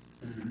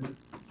 There's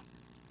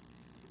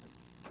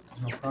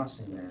no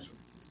crossing there.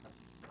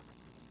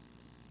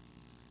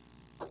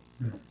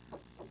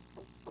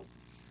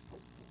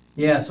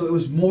 Yeah, so it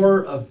was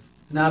more of,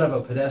 not of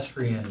a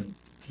pedestrian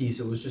piece,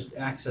 it was just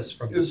access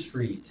from the Is-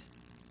 street.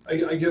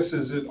 I guess,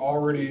 is it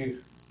already,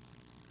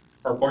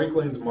 are bike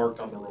lanes marked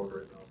on the road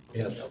right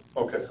now? Yes.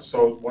 Okay,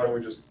 so why don't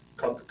we just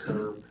cut the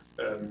curb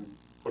and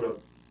put a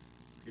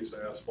piece of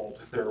asphalt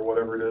in there or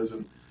whatever it is,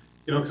 and,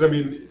 you know, cause I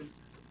mean,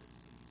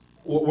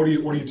 what are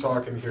you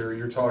talking here?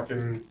 You're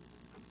talking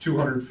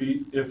 200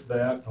 feet, if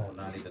that, Oh,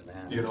 not even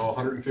that. you know,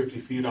 150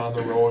 feet on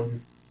the road.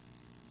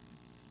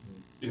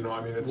 You know,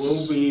 I mean, it's.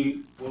 Will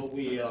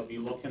we be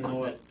looking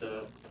though at,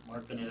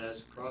 marking it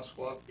as a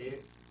crosswalk,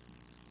 Dave?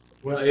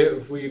 Well,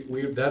 if we,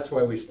 that's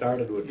why we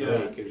started with Yeah,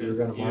 Drake, if you're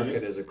gonna mark yeah.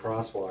 it as a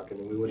crosswalk, and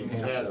we We wouldn't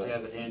have have to to,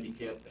 have it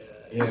handicap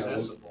Yeah,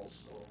 accessible,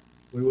 so.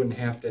 we wouldn't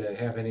have to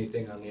have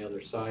anything on the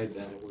other side,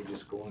 then it would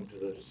just go into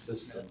the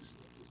system.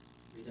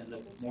 We'd end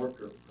up with more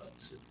curb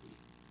cuts if we.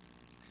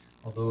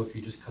 Although if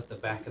you just cut the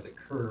back of the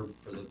curb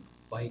for the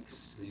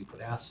bikes, you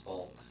put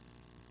asphalt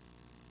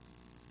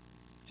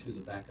to the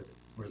back of the,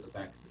 where the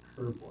back of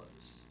the curb was.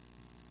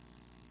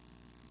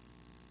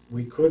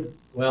 We could,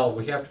 well,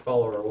 we have to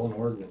follow our own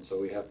ordinance, so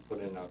we have to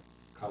put in a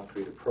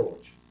concrete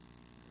approach.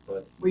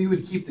 But Well, you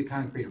would keep the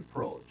concrete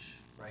approach,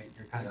 right?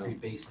 Your concrete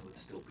basin would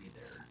still be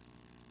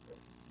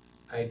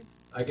there.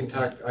 I can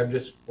talk, I'm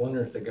just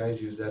wondering if the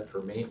guys use that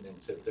for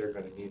maintenance, if they're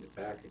gonna need it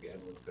back again,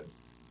 we could.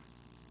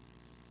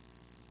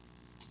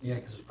 Yeah,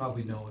 because there's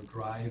probably no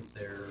drive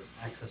there,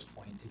 access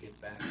point to get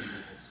back into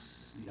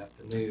this, you'd have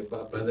to. And they,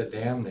 by the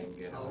dam thing,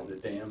 you On know, the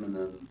dam and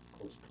then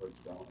close towards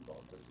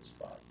roundabout, there's a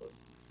spot, but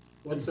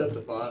What's at the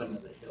bottom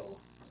of the hill?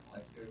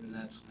 I've driven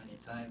that so many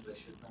times, I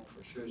should know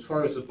for sure. As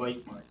far as the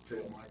bike mark,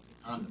 trail mark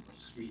on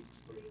the street,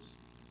 where is,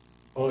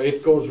 oh,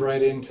 it goes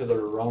right into the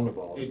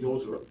roundabout. it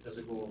goes, does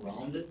it go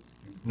around it?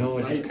 No,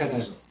 it just I-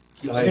 kinda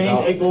You're dies saying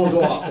out. it goes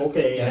off,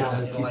 okay, Yeah, I, it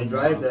does you know, I keep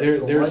drive moving. that There,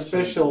 so there's much.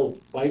 special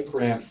bike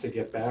ramps to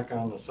get back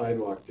on the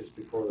sidewalk just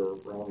before the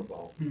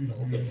roundabout.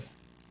 Okay.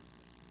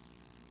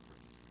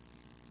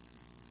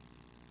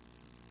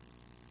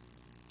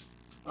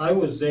 I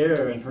was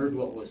there and heard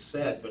what was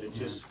said, but it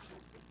just,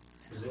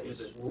 is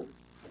it,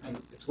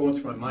 and it's going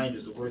through my mind,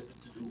 is it worth it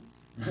to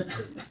do?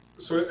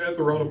 So at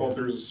the roundabout,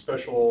 there's a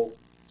special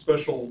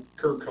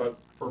curb cut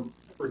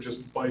for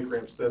just bike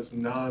ramps that's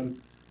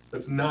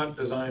not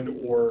designed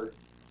or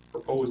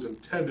proposed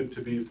intended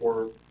to be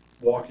for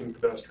walking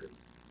pedestrian.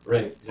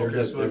 Right, there's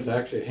Okay, a, so there's then-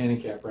 actually a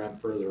handicap ramp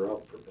further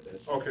up for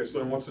pedestrians. Okay, so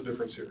then what's the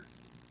difference here?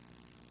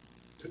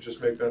 To just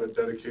make that a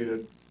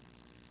dedicated,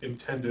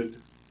 intended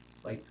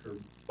Like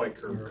curb bike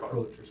curb or cut.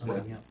 approach or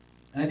something, yeah.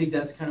 And I think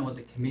that's kind of what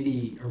the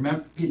committee, or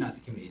not the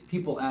committee,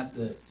 people at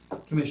the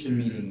commission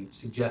meeting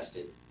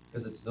suggested,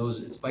 because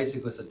it's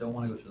bicyclists that don't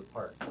wanna go to the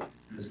park.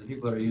 Because the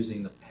people that are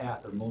using the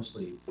path are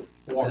mostly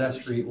Walkers.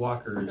 pedestrian,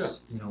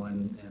 walkers, you know,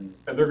 and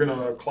And they're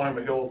gonna climb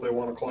a hill if they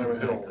wanna climb a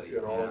hill, exactly,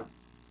 you know? yeah.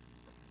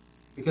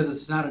 Because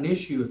it's not an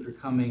issue if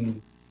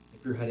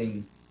you're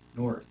heading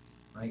north,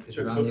 right? Because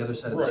you're It's on a- the other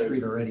side of the right.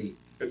 street already.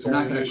 It's You're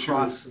only not an gonna issue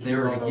cross if there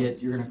you're to on a, get,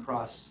 you're gonna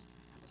cross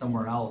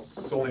somewhere else.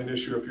 it's only an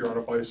issue if you're on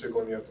a bicycle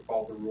and you have to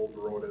follow the rule of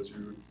the road as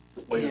you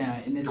lane. Yeah,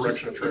 and it's just,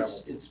 direction of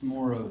travel. it's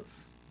more of,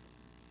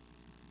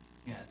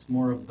 yeah, it's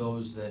more of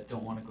those that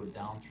don't wanna go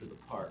down through the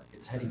park.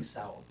 It's heading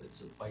south,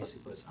 it's a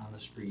bicyclist on the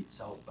street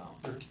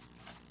southbound.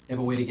 They have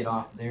a way to get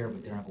off there,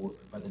 but they don't have a,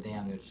 by the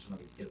dam, they just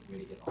want to get a way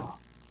to get off.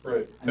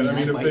 Right, I mean,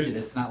 I if biked they, it,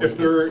 it's not if like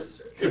they're,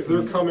 it's. if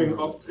they're coming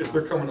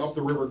up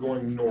the river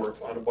going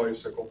north on a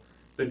bicycle,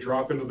 they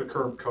drop into the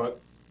curb cut,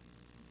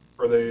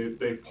 or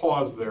they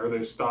pause there,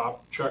 they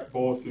stop, check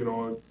both, you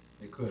know,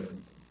 They could,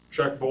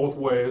 check both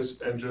ways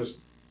and just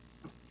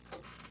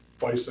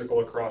bicycle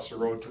across the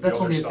road to but the that's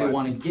other only if they side.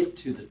 wanna get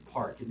to the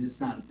park, and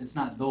it's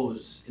not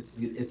those, it's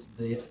the,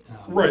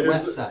 Right, it's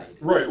west the- side.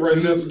 Right, So right,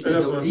 and you- that's what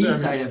the I'm east saying.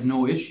 side have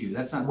no issue,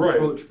 that's not the Right.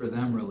 approach for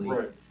them really.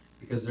 Right,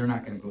 Because they're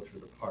not gonna go through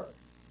the park.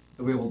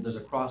 There's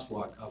a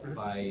crosswalk up Mhm.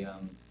 by,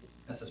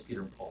 SS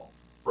Peter and Paul.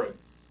 right,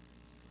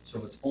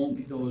 So it's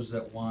only those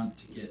that want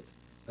to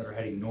that are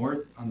heading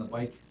north on the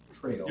bike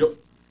trail. Yep.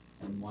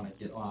 And wanna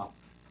get off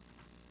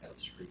at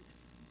the street,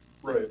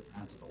 right,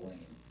 onto the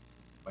lane,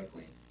 bike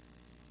lane.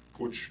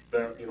 which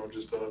that, you know,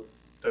 just a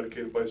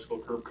dedicated bicycle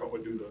curb cut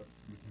would do that,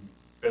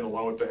 and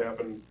allow it to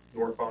happen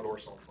northbound or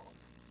southbound.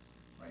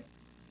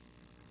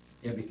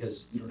 Yeah,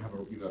 because you have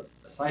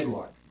a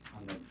sidewalk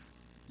on the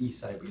east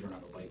side, but you don't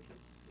have a bike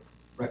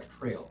rec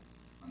trail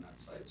on that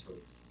side, so,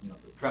 you know,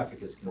 the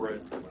traffic is gonna be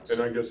Right. on the west.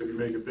 And I guess if you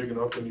make it big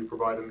enough, then you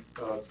provide an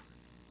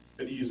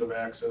ease of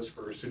access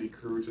for a city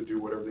crew to do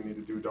whatever they need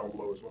to do down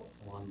below as well.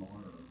 Lawnmower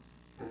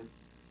or.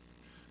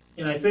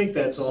 And I think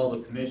that's all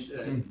the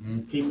commission,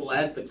 Mhm. people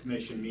at the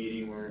commission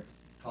meeting were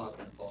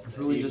talking about. There's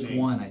that really just evening.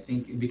 one, I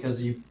think,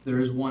 because there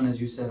is one,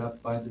 as you said,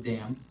 up by the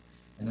dam,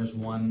 and there's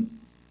one,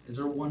 is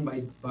there one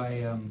by,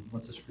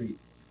 what's the street,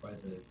 by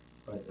the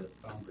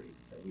boundary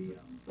that we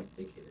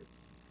vacated?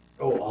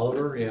 Oh,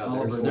 Oliver, yeah.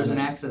 Oliver, there's an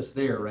one. access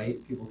there,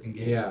 right? People can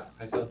get. Yeah,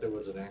 I thought there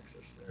was an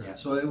access there. Yeah,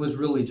 so it was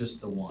really just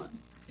the one,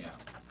 yeah.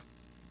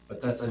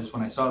 But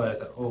when I saw that, I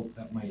thought, oh,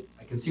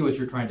 I can see what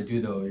you're trying to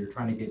do, though, you're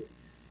trying to get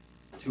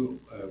to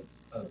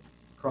a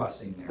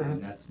crossing there,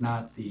 and that's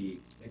not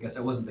I guess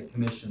that wasn't the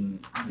commission.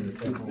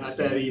 Not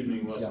that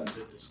evening wasn't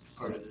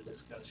part of the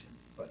discussion.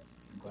 I'm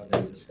glad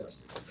that we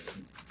discussed it, because I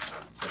think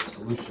that's a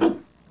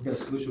solution, we got a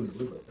solution we can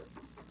live with it.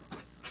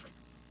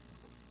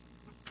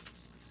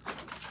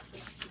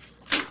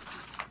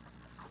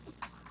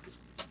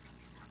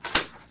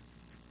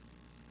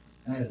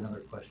 I had another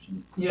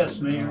question. Yes,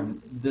 Mayor.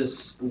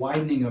 This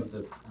widening of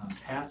the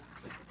path,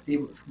 have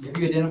you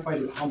identified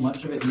how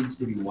much of it needs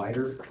to be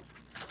wider?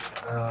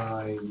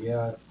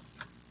 Yeah,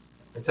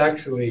 it's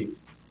actually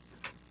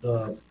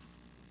the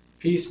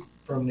piece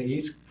from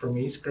from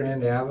East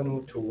Grand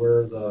Avenue to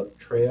where the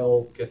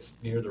trail gets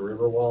near the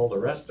river wall. The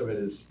rest of it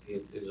is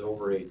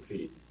over 8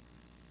 feet.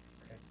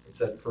 It's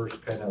that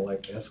first kind of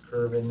like S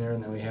curve in there,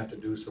 and then we have to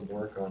do some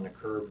work on the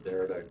curb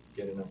there to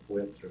get enough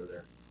width through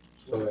there.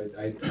 So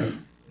I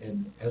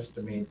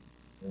estimate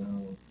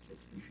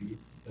 60 feet,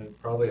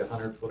 probably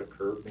 100-foot of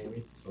curb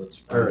maybe, So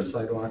it's or a from,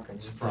 sidewalk.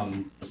 it's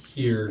from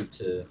here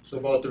to, So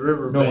about the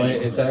river No,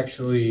 bank. it's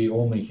actually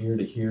only here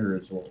to here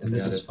is what we and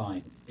this got is it.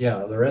 fine.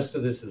 Yeah, the rest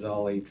of this is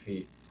all 8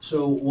 feet.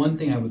 So one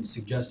thing I would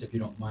suggest, if you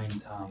don't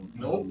mind, Tom,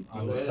 Nope,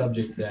 on go the ahead.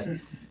 subject, that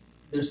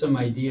there's some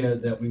idea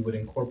that we would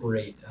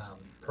incorporate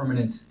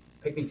permanent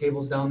picnic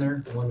tables down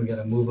there. One, we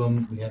gotta move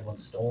them. We had one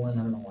stolen.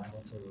 I don't know why.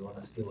 Somebody would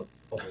wanna steal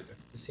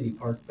a city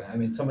park. I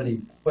mean,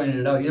 somebody pointed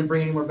it out. You didn't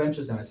bring any more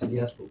benches down. I said,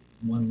 yes, but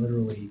one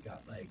literally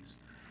got legs.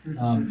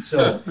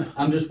 So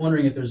I'm just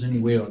wondering if there's any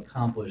way to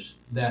accomplish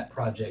that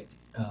project.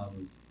 You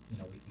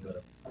know, we can go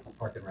to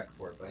Park and Rec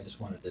for it, but I just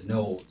wanted to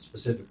know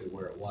specifically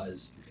where it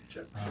was.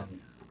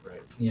 Right.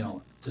 You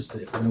know, just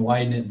if we're gonna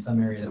widen it in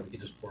some area, that we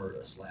could just pour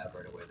a slab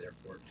right away there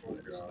for it, Oh,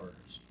 as God. far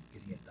as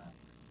getting it done.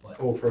 But-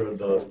 Oh, for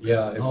the,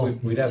 yeah, Oh,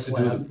 we'd have to do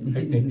slab. the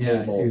picnic Yeah, I see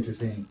table what you're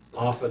saying.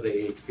 off of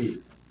the 8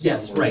 feet.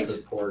 Yes, somewhere right. with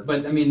the porch.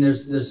 But I mean,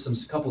 there's some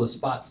couple of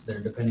spots there,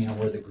 depending on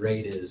where the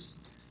grade is.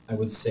 I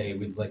would say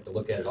we'd like to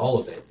look at all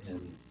of it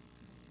and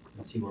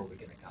see where we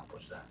can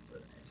accomplish that.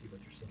 But I see what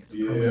you're saying. It's a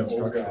Yeah, permanent oh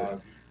structure.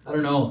 God. I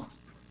don't know.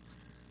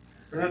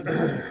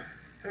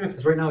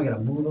 Because right now we gotta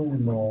move them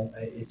and mow.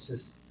 It's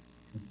just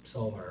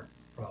solve our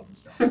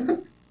problems down there.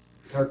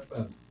 Park,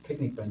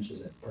 picnic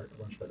benches at Park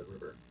Lunch by the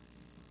River.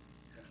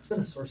 It's been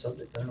a sore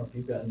subject. I don't know if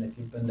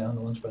you've been down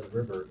to Lunch by the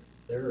River.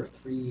 There are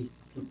 3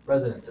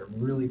 residents that are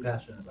really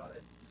passionate about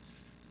it.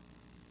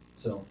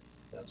 So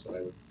that's what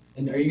I would.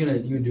 And are you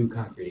would do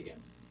concrete again?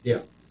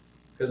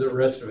 Because the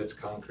rest of it's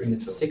concrete, And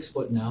it's so 6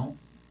 foot now,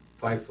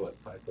 5 foot.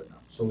 5 foot now.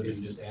 So would you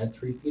just add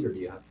 3 feet, or do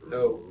you have to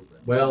No. remove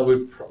it? Well,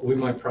 we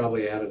might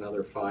probably add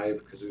another 5,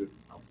 because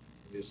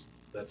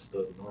that's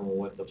the normal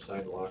width of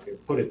sidewalk.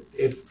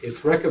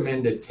 It's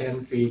recommended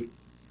 10 feet,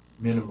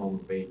 minimum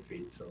of 8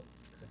 feet, so.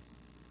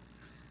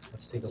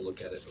 Let's take a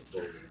look at it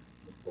before we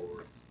move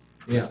forward.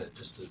 Yeah. With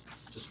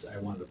it, I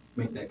wanted to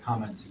make that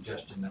comment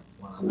suggestion that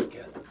we wanna look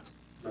at.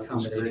 Not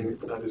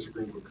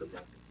disagreeing with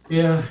Quebec.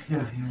 Yeah.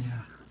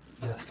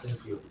 Yes,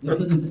 thank you.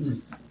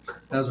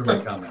 Those were my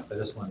comments. I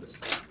just wanted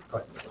to.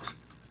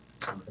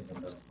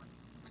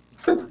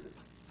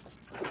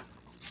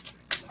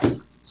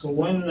 So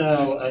when,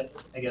 I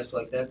guess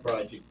like that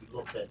project, we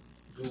looked at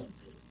doing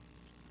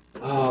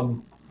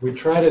it. We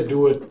try to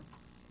do it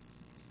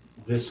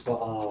this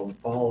fall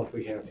if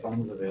we have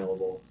funds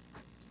available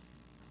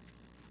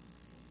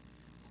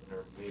in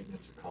our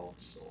maintenance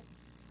accounts, so.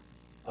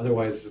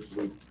 Otherwise, if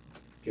we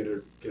get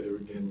it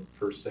in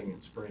first thing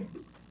in spring.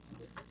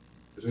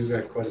 Because we've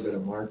got quite a bit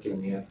of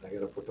marking yet. I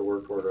gotta put the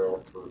work order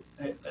out for.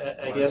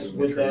 I guess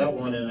with that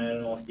one, and I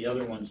don't know if the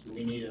other ones, do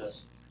we need a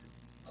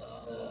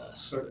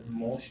certain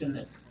motion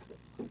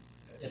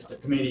if the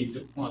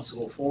committee wants to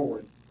go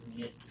forward? Do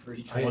we need for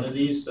each one of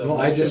these? No,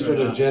 I just motion or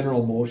did a not?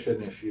 general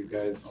motion if you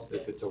guys, if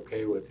Okay. it's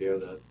okay with you,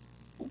 that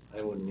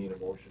I wouldn't need a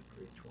motion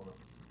for each one of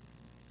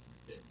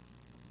them.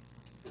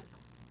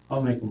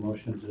 I'll make a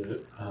motion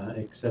to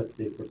accept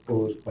the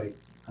proposed bike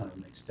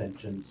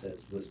extensions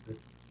as listed.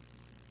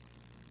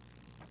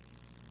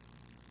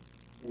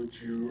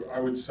 I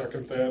would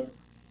second that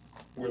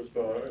with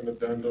an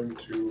addendum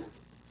to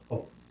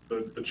Oh.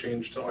 the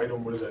change to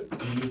item, what is that,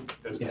 D,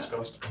 as Yeah.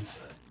 discussed?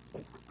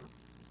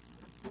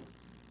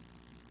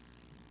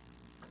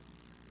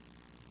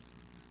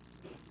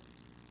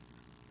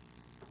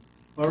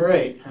 All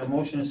right, a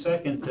motion and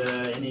second.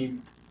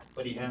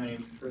 Anybody have any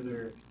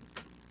further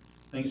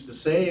things to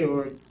say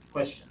or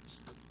questions?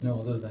 No,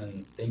 other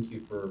than thank you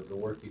for the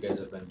work you guys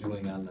have been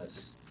doing on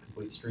this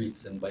complete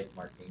streets and bike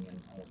marking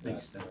and all of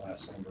that in the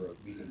last number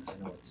of meetings.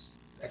 I know it's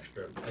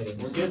extra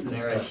items. We're getting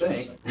there, I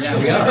discussions. think. Yeah,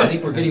 we are. I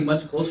think we're getting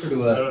much closer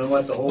to I a don't know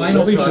what the whole.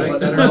 final list product.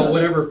 was. I don't know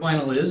whatever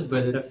final is,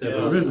 but it's. Yeah,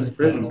 ribbon- I don't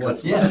ribbon know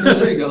what's Yeah, sure,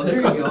 there you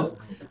go.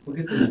 We'll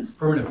get the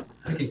permanent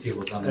picnic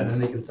tables on there, and then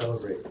they can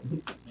celebrate.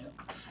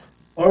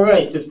 All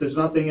right, if there's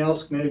nothing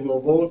else, committee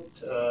will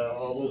vote.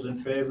 All those in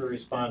favor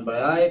respond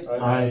by aye.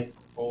 Aye.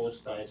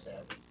 Opposed, ayes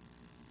have it.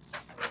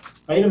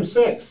 Item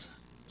 6,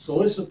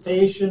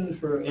 solicitation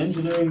for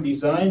engineering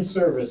design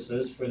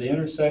services for the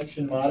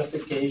intersection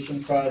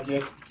modification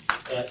project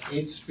at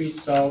 8th Street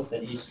South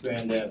and East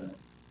Grand Avenue.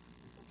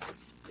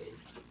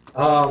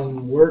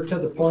 We're to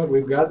the point,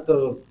 we've got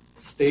the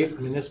state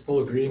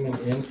municipal agreement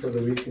in for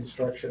the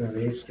reconstruction of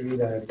 8th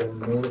Street. I've been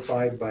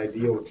notified by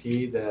DOT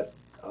that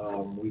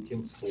we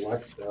can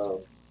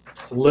solicit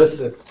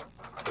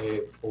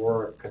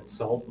for a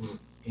consultant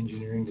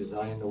engineering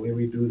design. The way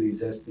we do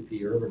these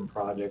SDP urban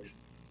projects,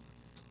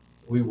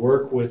 we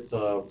work with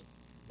the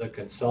the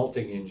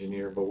consulting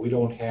engineer, but we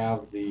don't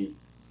have the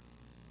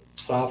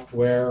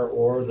software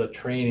or the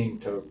training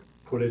to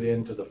put it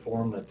into the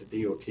form that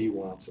the DOT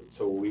wants it.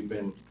 So we've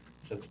been,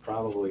 since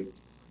probably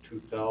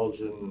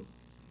 2000,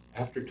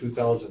 after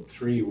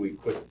 2003, we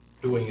quit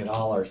doing it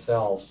all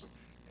ourselves,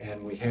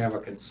 and we have a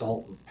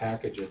consultant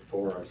package it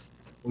for us.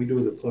 We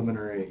do the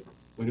preliminary,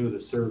 we do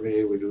the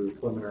survey, we do the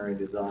preliminary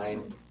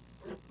design,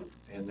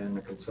 and then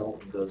the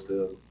consultant does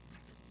the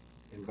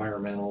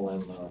environmental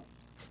and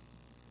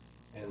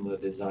the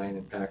design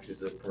and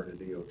packages it for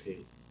the DOT.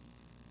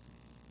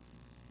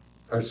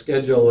 Our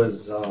schedule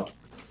is,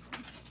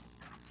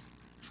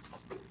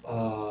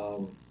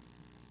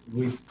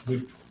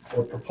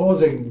 we're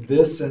proposing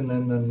this, and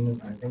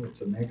then I think it's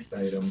the next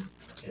item,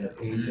 at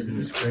 8th and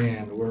East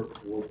Grand. What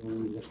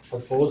we're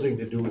proposing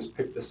to do is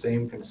pick the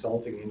same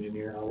consulting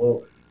engineer,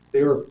 although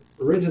they were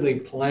originally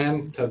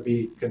planned to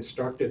be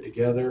constructed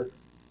together,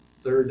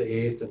 3rd to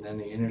 8th, and then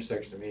the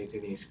intersection of 8th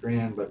and East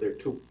Grand, but they're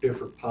two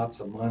different pots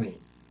of money.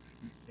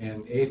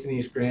 And 8th and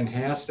East Grand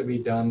has to be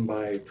done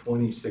by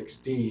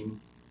 2016,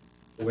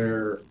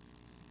 where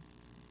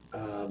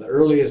the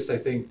earliest, I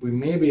think, we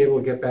may be able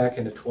to get back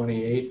into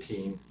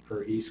 2018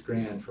 for East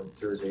Grand from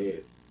 3rd to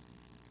 8th.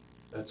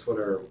 That's what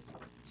our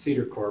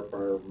Cedar Corp,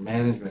 our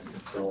management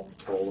consultant,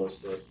 told us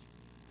that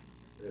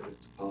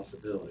it's a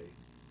possibility.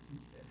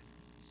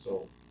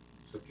 So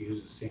if you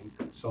use the same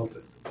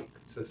consultant, it'll be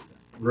consistent.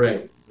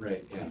 right,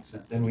 yeah.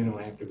 Then we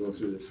don't have to go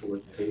through the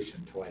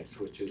solicitation twice,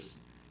 which is,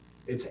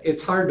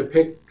 it's hard to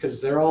pick because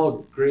they're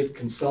all great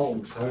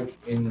consultants.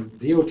 And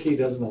the DOT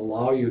doesn't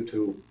allow you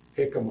to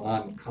pick them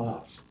on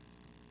cost.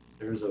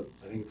 There's I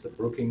think it's the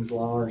Brookings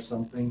Law or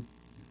something.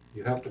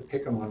 You have to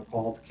pick them on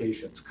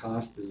qualifications.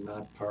 Cost is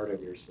not part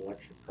of your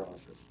selection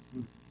process.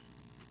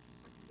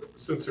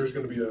 Since there's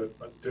gonna be a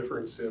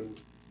difference in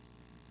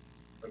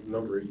a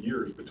number of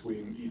years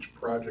between each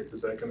project,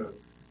 is that gonna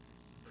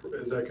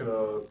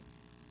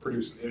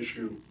produce an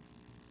issue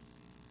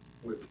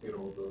with, you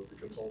know, the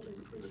consulting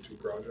between the two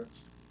projects?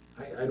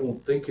 I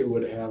don't think it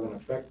would have an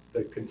effect.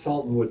 The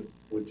consultant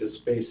would just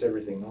space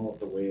everything out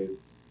the way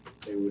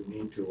they would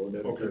need to.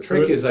 Okay, The so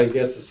trick it- is, I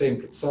guess, the same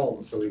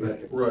consultant, so we got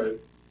to. Right.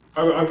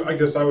 I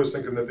guess I was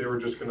thinking that they were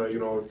just gonna, you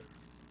know,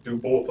 do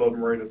both of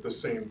them right at the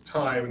same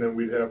time, and then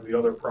we'd have the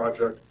other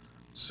project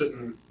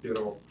sitting, you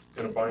know,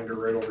 in a binder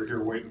right over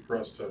here waiting for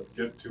us to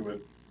get to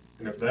it.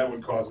 And if that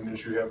would cause an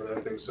issue, having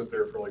that thing sit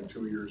there for like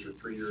 2 years or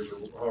 3 years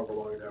or however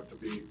long it'd have to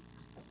be.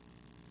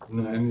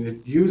 No, I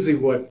mean, usually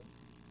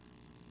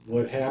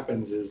what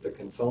happens is the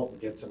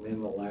consultant gets them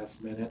in the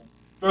last minute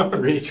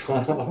for each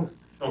one of them.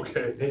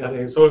 Okay,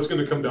 Yeah, so it's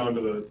gonna come down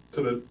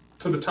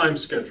to the time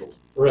scheduled.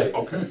 right.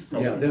 Okay.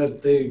 Yeah,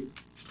 Okay.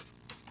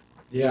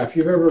 yeah, if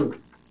you've ever,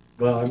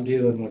 well, I'm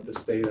dealing with the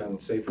state on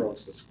safe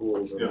routes to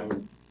schools, and Yeah.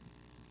 I'm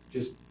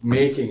just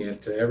making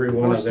it to every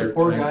one Force of the their.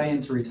 poor guy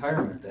into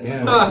retirement.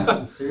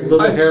 Yeah. Seriously.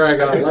 Little hair I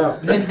got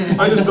left.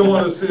 I just don't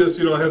wanna see us,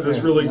 you know, have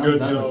this really I'm good, you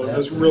done know, with that.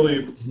 this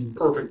really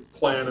perfect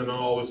plan, and then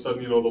all of a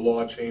sudden, you know, the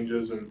law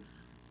changes, and,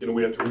 you know,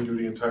 we have to redo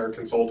the entire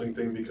consulting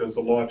thing because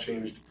the law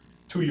changed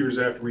 2 years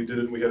after we did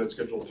it, and we had it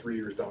scheduled 3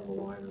 years down the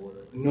line or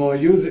whatever. No,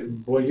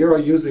 well, you're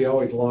usually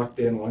always locked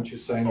in once you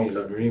sign these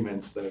Okay.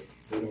 agreements that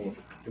they don't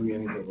do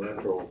anything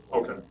retro.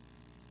 Okay.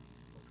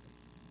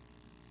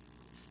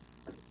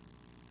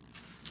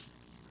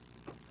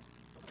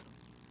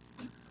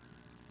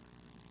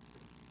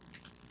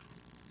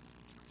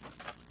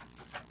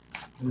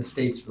 And the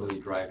state's really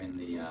driving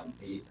the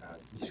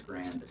East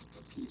Grand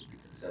piece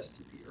because it's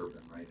STP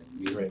urban, right?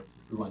 And Right.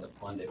 if we wanted to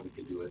fund it, we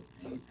could do it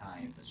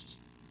anytime. It's just,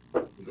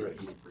 we get Right.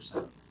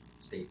 80% of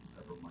state and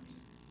federal money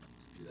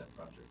to do that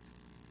project.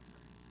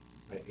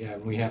 Right, yeah,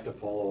 and we have to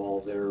follow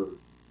all their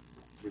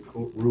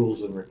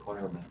rules and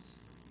requirements.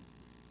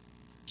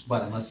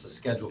 But unless the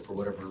schedule for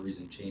whatever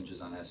reason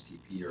changes on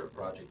STP or a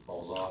project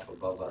falls off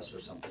above us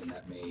or something,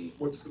 that may,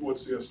 What's the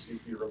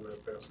STP run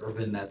that fast?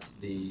 urban, that's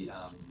the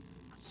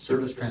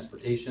service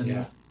transportation.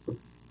 Yeah.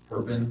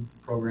 Urban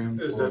program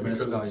Is for that because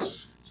municipalities.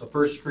 it's, So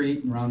First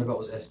Street and Roundabout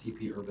was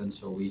STP urban,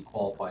 so we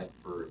qualified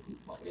for,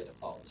 well, we had to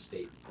follow the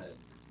state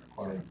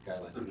requirement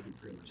guidelines, which we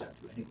pretty much have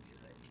to anyways.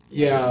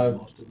 Yeah,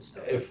 Most of the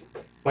stuff. If,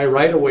 by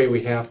right of way,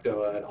 we have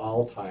to at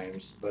all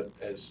times, but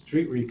as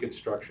street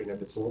reconstruction,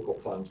 if it's local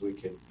funds, we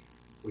can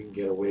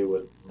get away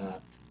with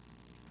not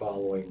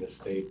following the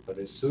state. But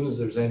as soon as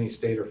there's any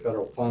state or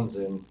federal funds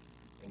in,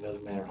 it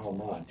doesn't matter how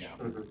much.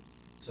 Yeah. Mhm.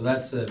 So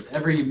that's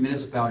every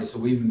municipality, so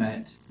we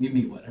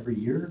meet what, every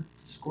year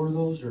to score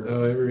those or?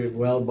 About every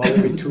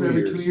 2 years.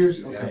 Every 2 years,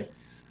 Yeah. okay.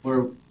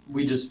 Where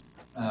we just,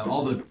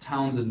 all the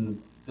towns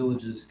and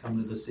villages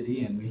come to the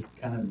city and we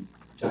kind of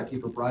jockey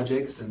for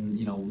projects and,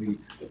 you know, we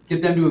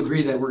get them to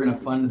agree that we're gonna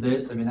fund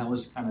this. I mean, that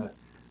was kind of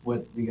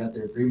what we got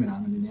their agreement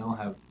on. I mean, they all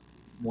have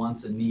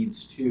wants and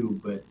needs too,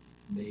 but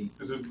they.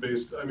 is it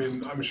based, I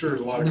mean, I'm sure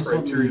there's a lot of there's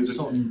criteria. Is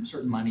it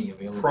certain money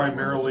available.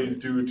 primarily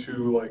due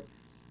to like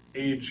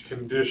age,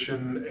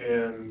 condition,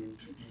 and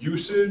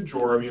usage,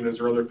 or, I mean, is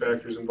there other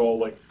factors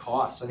involved, like,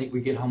 Costs, I think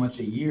we get how much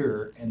a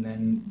year, and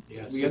then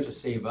Yeah, we have to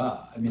save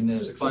up. I mean, the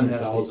fund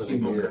has to 600,000 a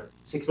accumulate. year.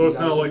 so it's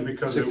not like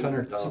because it,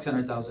 600,000.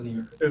 600,000 a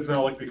year. it's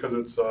not like because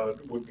it's,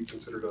 would be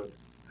considered a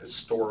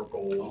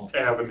historical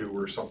avenue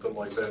or something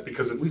like that,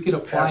 because it We could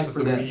apply passes for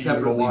the that need, the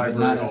separately, but library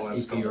not and as all that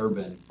CP stuff.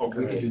 Urban. We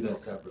Okay. could do that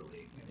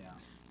separately, yeah.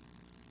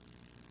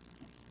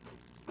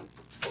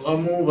 Well, I'll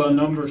move on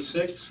number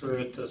 6 for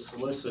it to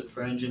solicit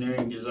for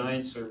engineering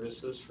design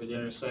services for the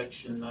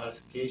intersection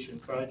modification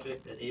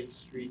project at 8th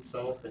Street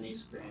South and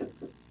East Grand.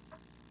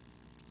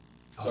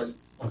 So-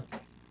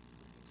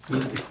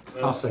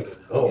 I'll second it.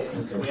 Oh,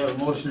 We have a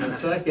motion and a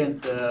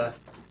second.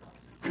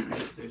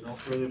 If there's no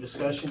further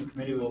discussion,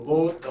 committee will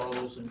vote. All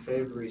those in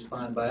favor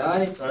respond by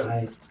aye.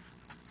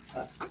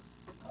 I,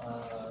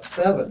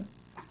 7,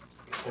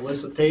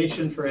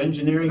 solicitation for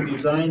engineering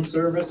design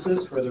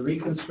services for the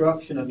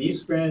reconstruction of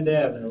East Grand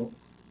Avenue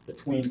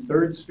between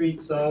 3rd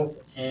Street South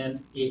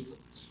and 8th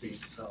Street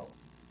South.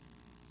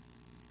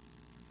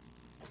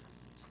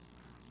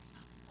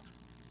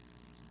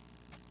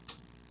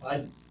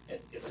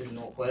 If there's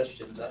no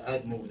questions,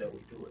 I'd move that we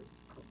do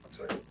it.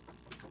 Second.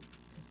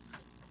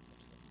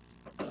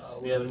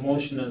 We have a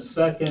motion and a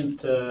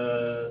second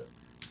for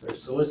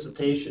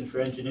solicitation for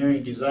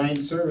engineering design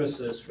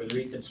services for the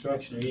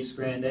reconstruction of East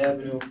Grand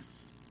Avenue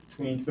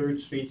between 3rd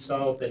Street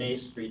South and 8th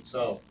Street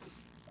South.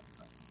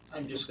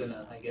 I'm just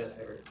gonna, I guess,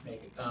 or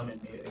make a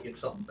comment, maybe I get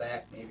something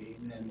back maybe,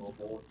 and then we'll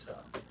vote.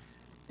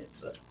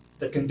 It's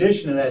the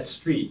condition of that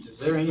street, is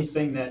there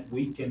anything that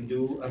we can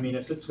do? I mean,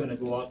 if it's gonna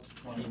go out to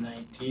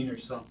 2019 or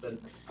something,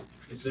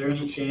 is there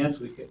any chance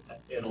we could,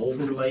 an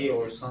overlay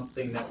or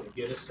something that would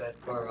get us that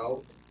far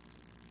out?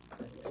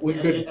 We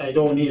could- I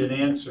don't need an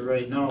answer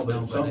right now, but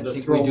No, it's but I something to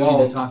think we throw do need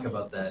to out, talk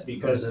about that.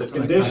 because the that's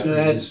gonna condition of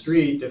that compromise-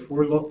 street, if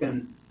we're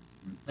looking,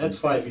 that's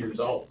 5 years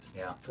out.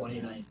 Yeah.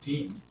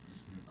 2019.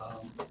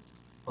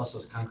 Plus,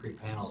 those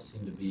concrete panels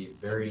seem to be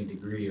varying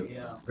degree of,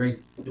 Yeah. great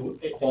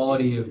We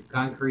quality of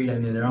concrete, I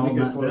mean, they're all could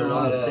not, put a they're all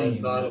lot the of,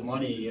 same. lot of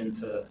money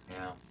into,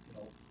 Yeah,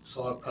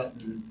 saw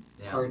cutting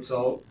yeah. parts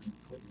out and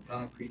putting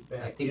concrete I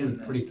back think in.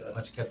 we pretty that,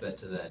 much kept that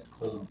to that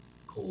cold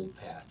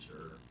patch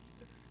or.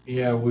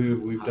 yeah,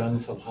 we've done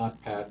some hot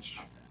patch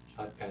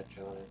on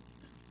it.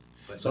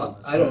 but, So,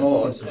 I don't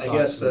know, give some I thoughts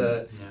guess, to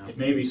it, yeah. It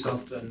may be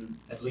something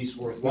at least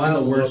One worthwhile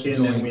of to the look worst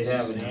in, and we joints,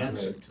 have an yeah,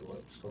 answer right. to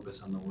it.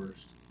 Focus on the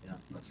worst, yeah,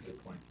 that's a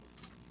good point.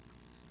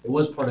 It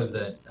was part of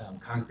that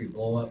concrete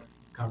blow-up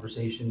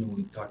conversation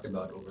we talked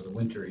about over the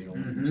winter, you know,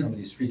 Mhm. some of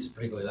these streets,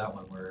 particularly that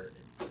one where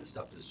the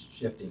stuff is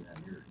shifting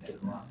and you're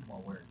getting a lot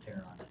more wear and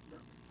tear on it.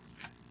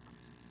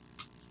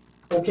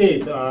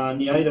 Okay, on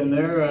the item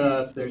there,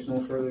 if there's no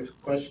further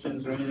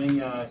questions or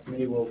anything,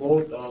 committee will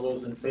vote. All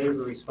those in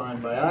favor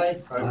respond by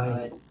aye.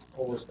 Aye.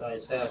 Opposed,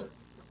 ayes have it.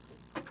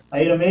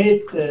 Item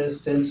 8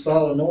 is to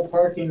install a no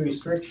parking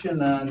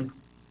restriction on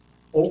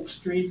Oak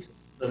Street,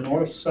 the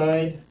north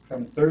side,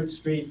 from 3rd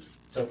Street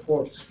to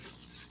 4th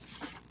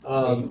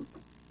Street.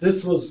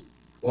 This was,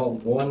 well,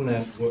 one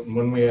that,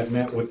 when we had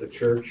met with the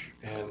church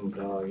and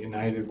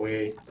United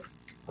Way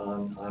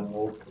on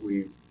Oak,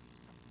 we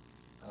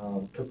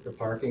took the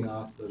parking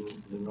off the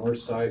north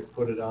side,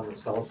 put it on the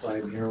south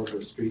side, narrowed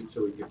the street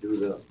so we could do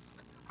the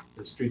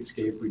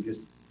streetscape. We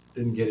just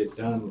didn't get it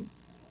done.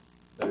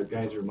 The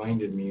guys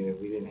reminded me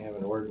that we didn't have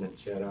an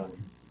ordinance yet on.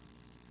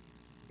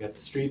 We got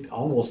the street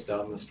almost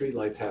done, the street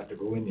lights have to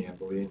go in yet,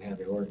 but we didn't have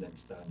the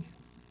ordinance done yet.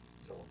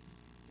 So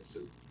this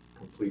would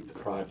complete the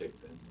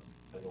project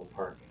and no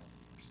parking on the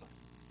north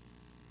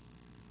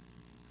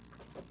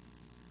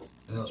side.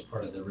 And that was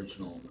part of the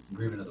original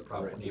agreement of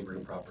the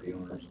neighboring property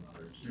owners and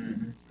others.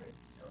 Mhm.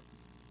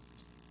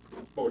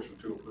 Motion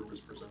to approve is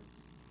presented.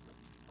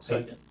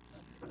 Second.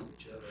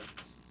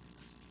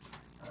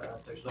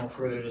 If there's no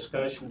further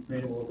discussion,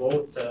 committee will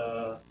vote.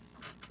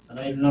 On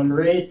item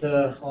number 8,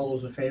 all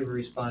those in favor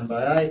respond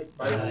by aye.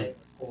 Aye.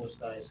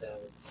 Opposed, ayes have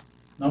it.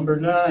 Number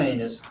 9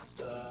 is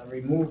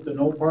remove the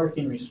no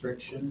parking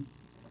restriction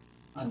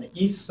on the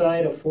east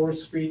side of 4th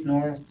Street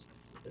North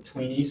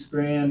between East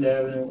Grand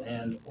Avenue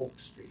and Oak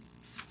Street.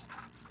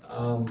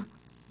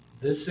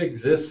 This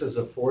exists as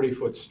a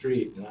 40-foot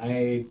street,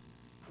 and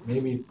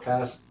maybe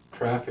past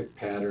traffic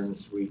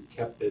patterns, we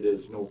kept it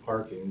as no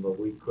parking, but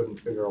we couldn't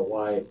figure out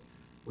why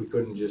we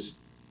couldn't just,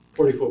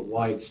 40-foot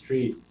wide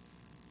street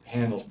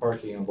handles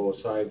parking on both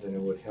sides, and it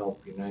would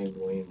help United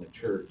Way and the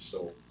church,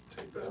 so,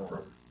 Take that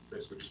from,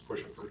 basically just push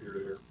it from here to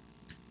here.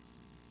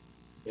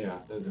 yeah,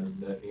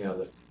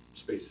 the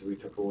spaces we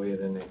took away,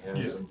 then they have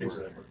Yeah, some.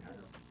 exactly.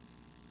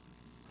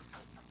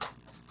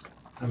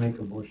 I make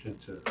a motion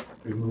to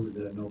remove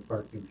the no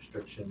parking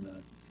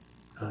restriction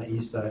on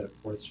east side of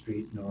 4th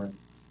Street North,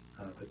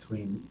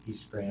 between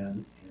East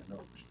Grand and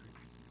Oak Street.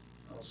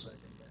 I'll second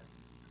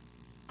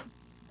that.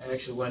 I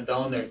actually went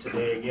down there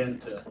today again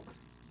to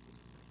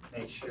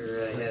make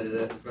sure I had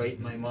it right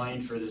in my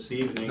mind for this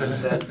evening.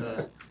 It's at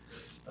the,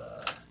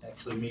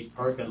 actually meet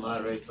parking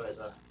lot right by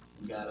the,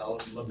 got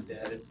out and looked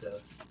at it,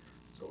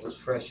 so it was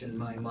fresh in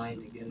my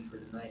mind again for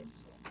tonight,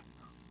 so.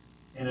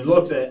 And it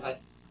looked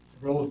at,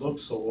 road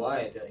looks so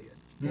wide that you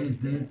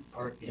Mhm.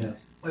 parking. Yeah.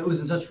 Well, it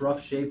was in such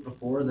rough shape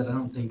before that I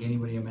don't think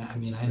anybody I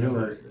mean, I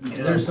never,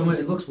 Yeah. there's so much,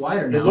 it looks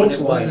wider It now. looks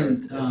and wider.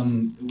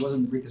 it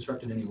wasn't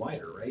reconstructed any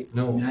wider, right?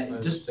 No. I mean,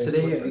 I, just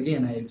today,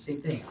 again,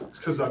 same thing. It's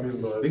cause I mean, It's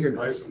it's bigger.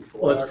 nice and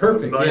black. Well, it's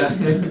perfect, nice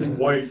yeah.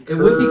 white And with the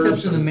curves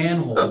exception of the and-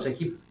 manhole, which I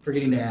keep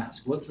forgetting to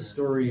ask, what's the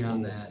story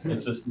on that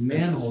It's a-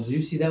 manhole? Do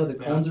you see that with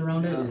the cones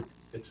around it?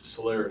 It's a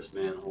Solaris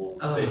manhole.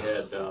 Oh. They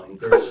had,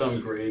 there was some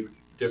grade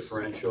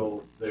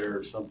differential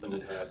there, something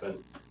had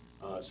happened.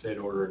 So they had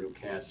to order a new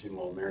casting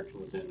while American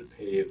was in to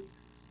pave.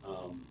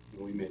 And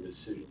we made the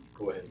decision to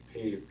go ahead and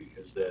pave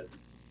because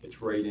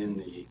it's right in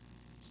the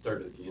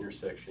start of the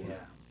intersection. Yeah.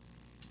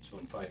 So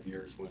in 5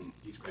 years, when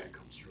East Grand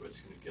comes through, it's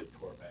gonna get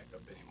tore back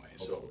up anyway.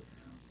 So,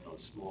 a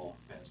small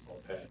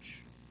asphalt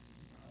patch,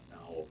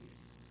 now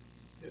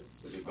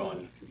it'll be gone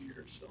in a few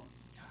years, so.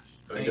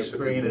 I Thanks guess for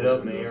if bringing you it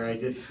up, move in the- Mayor, I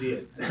did see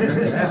it. I was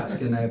gonna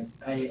ask, and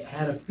I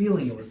had a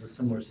feeling it was a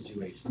similar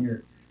situation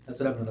here. That's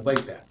what happened on the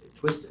bike path. It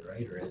twisted,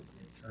 right, or it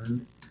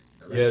turned?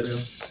 the right Yes, rail?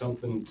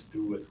 something to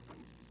do with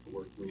the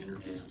work we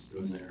Energies was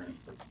doing there.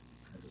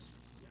 I just-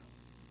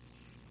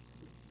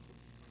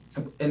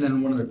 And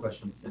then one other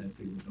question, if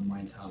you don't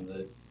mind, Tom,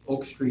 the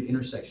Oak Street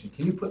intersection,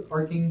 can you put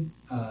parking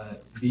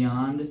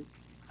beyond,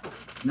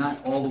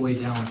 not all the way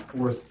down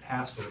Fourth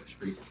past Oak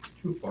Street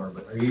too far,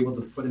 but are you able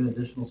to put in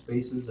additional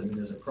spaces? I mean,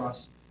 there's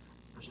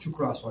two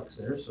crosswalks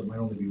there, so it might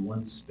only be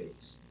one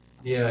space.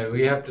 Yeah,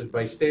 we have to,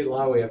 by state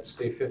law, we have to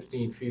stay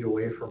 15 feet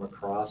away from a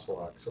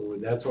crosswalk, so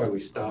that's why we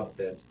stopped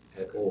at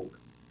Oak.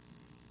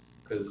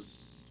 Cause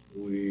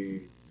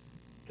we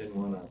didn't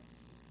wanna,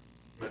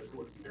 Might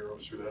would it narrow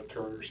through that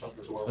turn or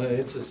something as well.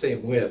 it's the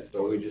same width,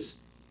 but we just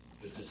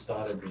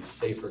thought it'd be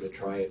safer to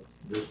try it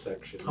this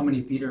section. How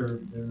many feet are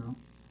there now?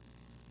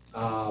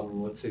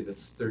 Let's see,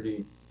 that's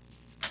 30,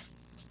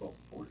 It's about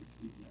 40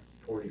 feet there.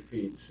 40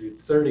 feet, so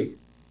 30,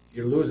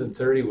 you're losing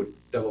 30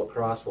 with double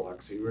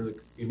crosswalks, so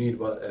you need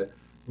about a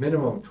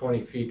minimum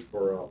 20 feet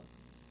for a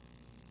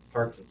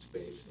parking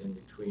space in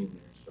between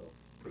there, so.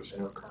 Put a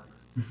smart car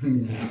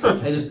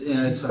I just,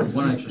 it's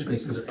one extra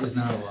space, because there is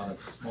not a lot of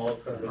Small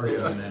car. parking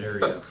in that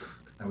area.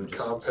 I would in.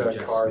 just Compact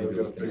suggest car, maybe we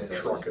got a looking at big that.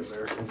 truck in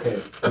there.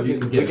 Okay, You we can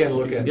can, get- we can you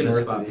look can at get a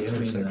north spot of the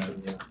between the-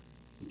 intersection, yeah.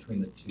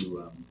 Between the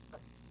two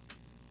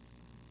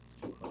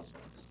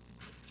crosswalks.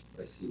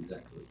 I see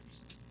exactly what you're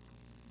saying.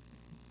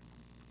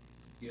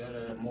 You got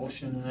a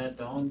motion in that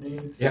down,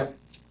 Dave? Yep.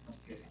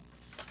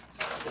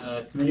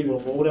 Okay. Committee will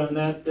vote on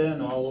that then.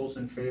 All those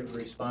in favor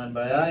respond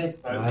by aye.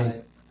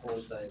 Aye.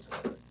 Opposed, ayes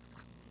have it.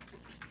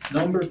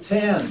 Number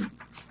 10,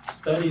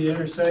 study the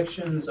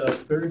intersections of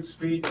Third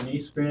Street and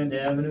East Grand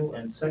Avenue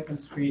and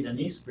Second Street and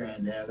East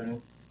Grand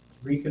Avenue.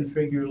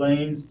 Reconfigure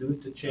lanes due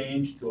to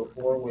change to a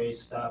four-way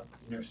stop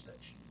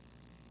intersection.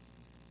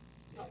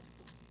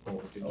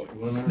 Oh, did you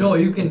wanna- No,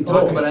 you can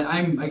talk Oh. about it.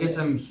 I guess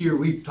I'm here,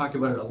 we've talked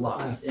about it a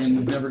lot, and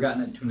we've never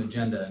gotten it to an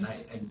agenda,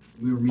 and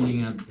we were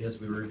meeting on,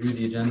 because we review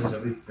the agendas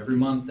every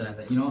month, and I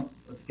thought, you know what,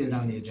 let's get it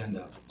on the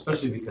agenda,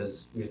 especially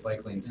because we have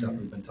bike lane stuff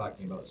we've been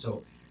talking about,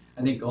 so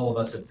I think all of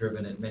us have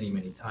driven it many,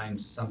 many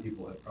times. Some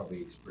people have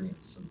probably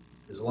experienced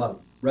there's a lot of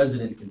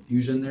resident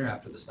confusion there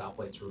after the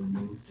stoplights were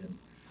removed, and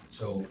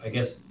so I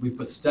guess we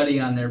put study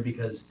on there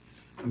because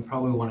we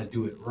probably wanna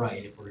do it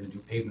right. If we're gonna do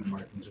pavement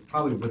markings, we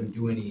probably wouldn't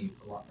do any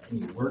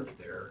work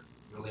there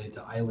related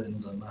to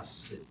islands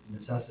unless it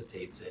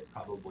necessitates it,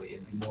 probably.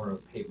 It'd be more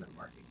of pavement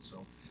marking,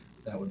 so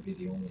that would be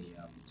the only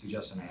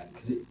suggestion I had.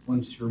 Because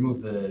once you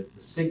remove the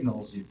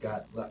signals, you've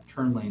got left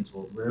turn lanes.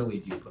 Well, rarely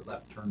do you put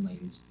left turn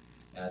lanes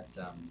at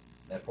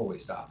four-way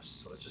stops,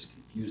 so it's just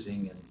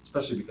confusing, and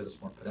especially because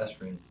it's more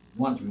pedestrian.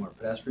 You want it to be more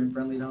pedestrian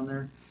friendly down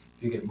there.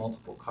 If you get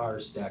multiple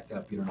cars stacked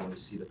up, you don't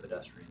always see the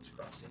pedestrians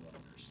crossing when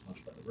there's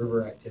much by the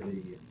river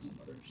activity and some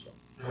others, so.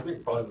 I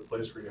think probably the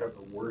place where you have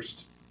the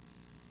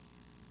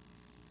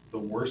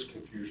worst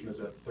confusion is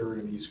at Third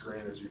and East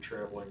Grand as you're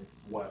traveling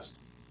west.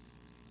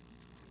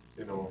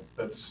 You know,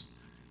 that's,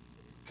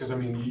 cause I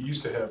mean, you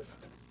used to have,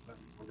 I'm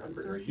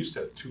remembering, right, you used to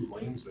have 2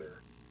 lanes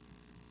there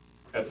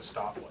at the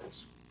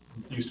stoplights.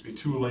 It used to be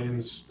 2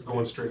 lanes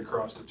going straight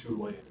across to 2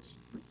 lanes.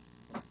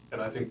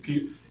 And I think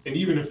and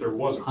even if there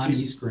wasn't. On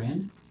East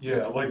Grand?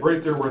 Yeah, like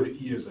right there where the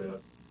E is at.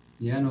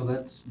 Yeah, no,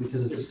 that's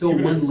because it's If- still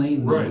even if- one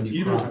lane though Right, when you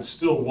even if cross. it's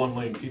still 1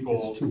 lane, people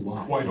It's too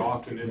wide. quite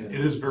often, Yeah.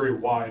 it is very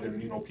wide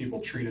and, you know, people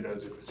treat it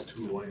as if it's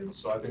 2 lanes.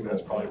 So I think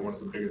that's probably one of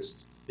the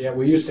biggest. Yeah,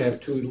 we used to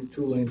have two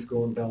lanes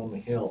going down the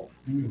hill.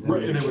 Mhm.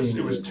 Right, and it was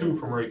Changed 2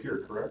 from right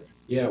here, correct?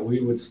 Yeah, we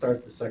would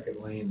start the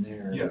second lane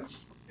there.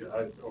 Yes. Yeah,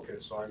 okay,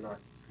 so I'm not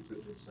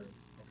completely the same,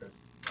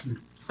 okay.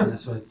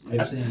 That's what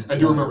you're saying. I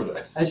do remember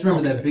that. I just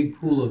remember that big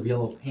pool of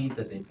yellow paint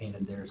that they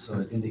painted there, so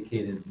it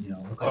indicated, you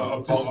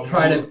know, just a-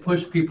 try to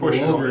push people Push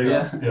it over,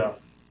 yeah. Yeah,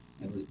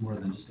 It was more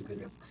than just a good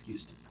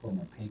excuse to pour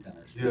more paint on our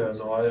yeah, streets.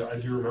 no, I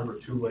do remember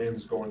 2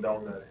 lanes going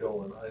down that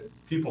hill, and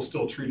people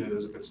still treat it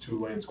as if it's 2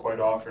 lanes quite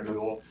often.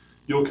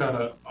 You'll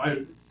kinda,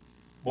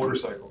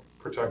 motorcycle,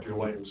 protect your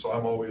lane, so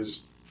I'm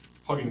always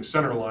hugging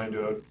center line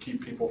to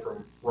keep people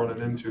from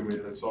running into me,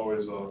 and it's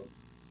always,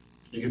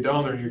 you get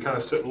down there and you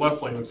kinda sit in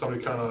left lane and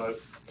somebody kinda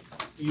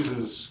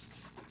eases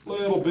a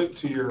little bit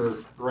to your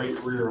right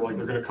rear, like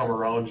they're gonna come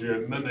around you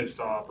and then they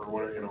stop or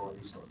whatever, you know,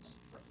 and so it's.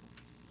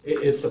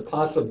 It's a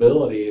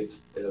possibility,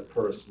 it's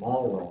for a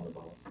small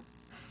roundabout.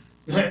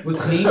 With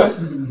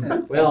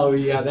paint? Well,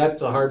 yeah,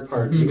 that's the hard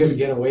part. You're gonna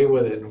get away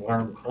with it in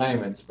warm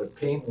climates, but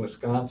paint in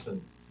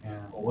Wisconsin, Yeah.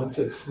 once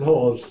it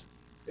snows,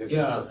 it's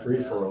Yeah. a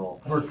free for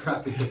all. Or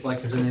traffic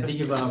deflectors, and I think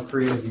about how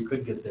creative you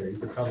could get there, you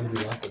could probably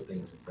do lots of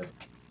things with that.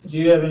 Do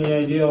you have any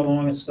idea how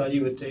long a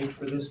study would take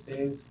for this,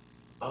 Dave?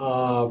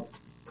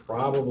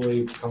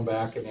 Probably come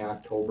back in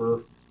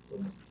October.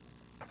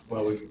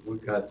 Well,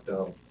 we've got,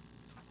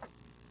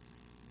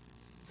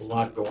 a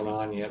lot going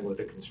on yet with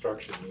the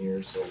construction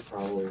year, so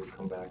probably we'll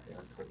come back in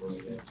October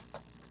again.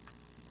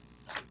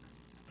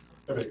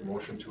 I make a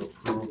motion to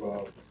approve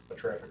a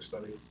traffic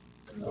study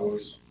and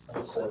those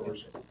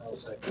corridors. I'll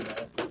second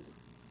that.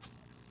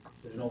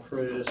 There's no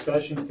further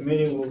discussion,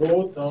 committee will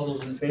vote, all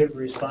those in favor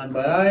respond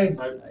by aye.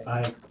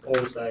 Aye.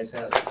 Opposed, ayes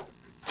have it.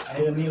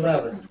 Item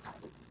 11.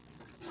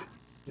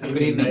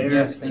 Good evening, Mayor.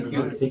 yes, thank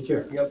you. Take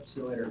care. Yep,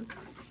 see you later.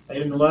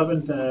 Item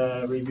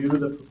 11, review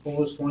the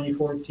proposed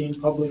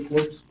 2014 Public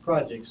Works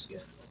project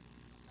schedule.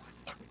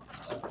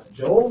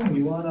 Joel,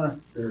 you wanna?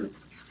 Sure.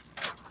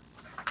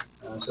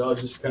 So I'll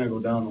just kind of go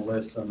down the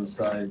list on the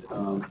side.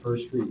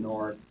 First Street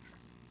North,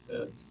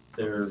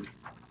 they're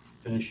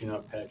finishing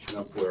up, patching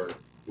up where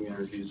We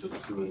Energies was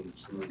doing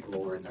some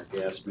lowering their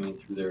gas main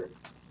through there.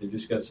 They've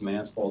just got some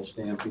asphalt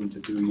stamping to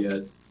do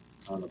yet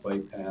on the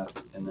bike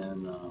path, and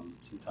then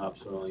some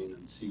topsoiling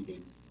and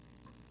seeding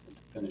to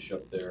finish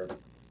up there.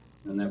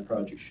 And that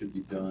project should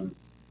be done.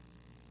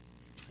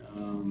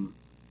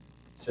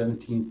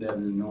 17th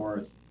Avenue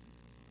North,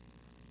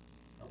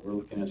 we're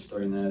looking at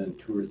starting that in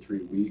 2 or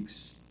 3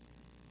 weeks.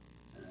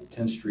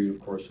 10th Street, of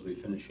course, will be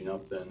finishing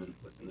up then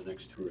within the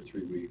next 2 or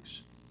 3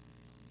 weeks.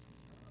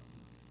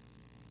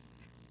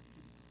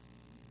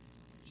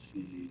 Let's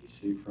see,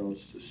 safe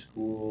roads to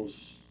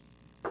schools.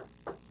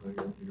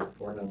 You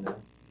report on that?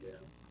 Yeah.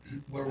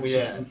 Where we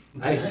at?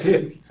 I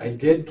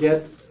did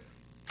get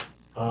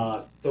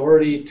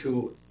authority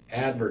to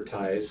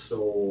advertise,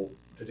 so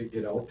did it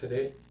get out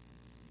today?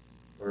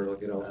 Or it'll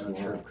get out I'm not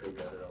sure tomorrow? if Craig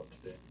got it out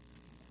today.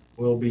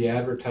 We'll be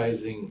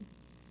advertising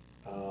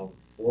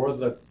for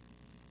the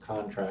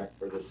contract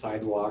for the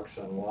sidewalks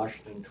on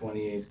Washington,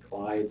 28th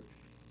Clyde,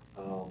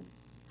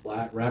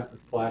 rapid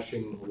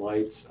flashing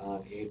lights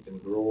on 8th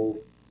and Grove,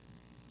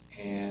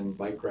 and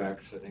bike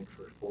racks, I think,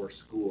 for 4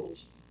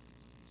 schools.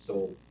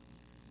 So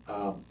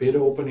bid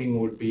opening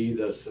would be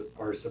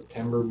our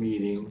September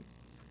meeting.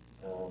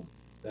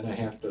 Then I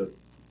have to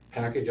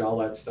package all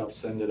that stuff,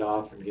 send it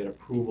off, and get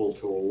approval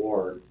to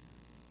award.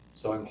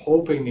 So I'm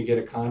hoping to get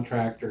a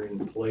contractor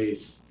in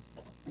place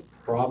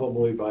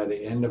probably by the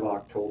end of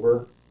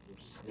October.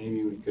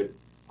 Maybe we could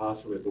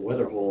possibly, if the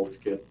weather holds,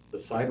 get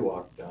the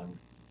sidewalk done.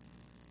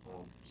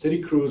 City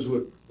crews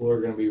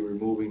are gonna be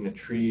removing the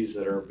trees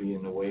that are being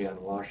in the way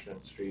on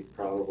Washington Street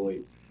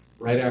probably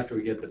right after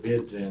we get the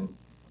bids in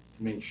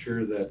to make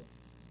sure that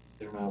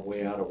they're not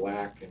way out of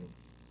whack, and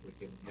we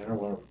can, I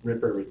don't wanna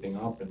rip everything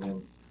up and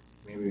then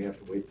maybe we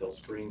have to wait till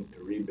spring to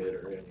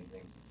rebid or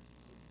anything.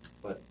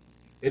 But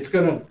it's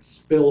gonna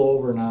spill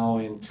over now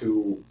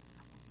into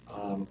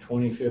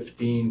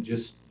 2015,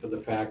 just for the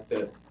fact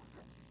that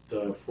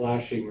the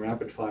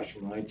rapid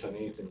flashing lights on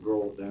 8th and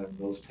Grove,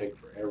 those take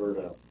forever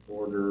to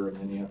order, and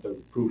then you have to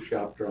approve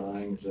shop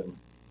drawings, and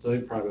so they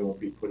probably won't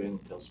be put in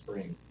until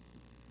spring.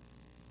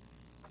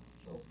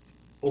 So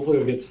hopefully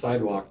we'll get the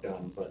sidewalk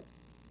done, but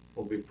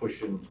we'll be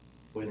pushing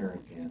winter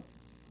again.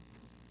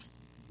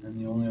 And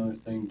the only other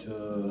thing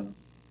to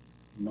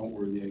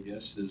noteworthy, I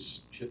guess,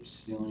 is chip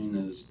sealing,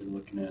 as they're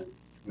looking at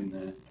doing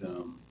that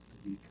the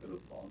week of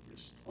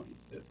August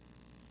 25th.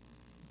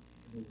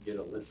 Get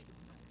a list.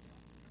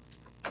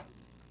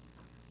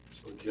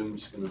 So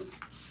Jim's gonna,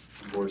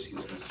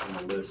 Borski's gonna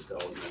send a list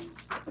out, and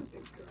I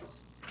think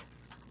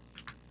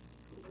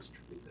we'll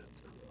distribute that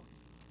to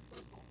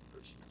the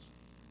persons.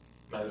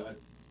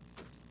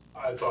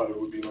 I thought it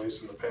would be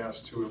nice in the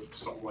past too, if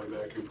something like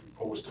that could be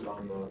posted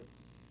on the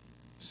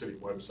city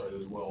website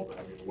as well, but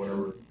I mean,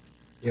 whatever.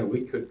 Yeah,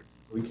 we can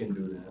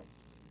do that.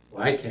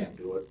 Well, I can't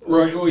do it. but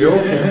Right, oh,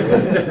 Joe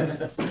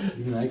yeah. can.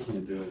 Even I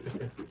can't do it.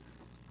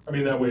 I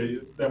mean, that way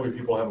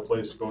people have a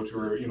place to go to,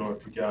 or, you know,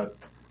 if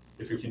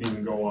you could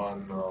even go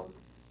on,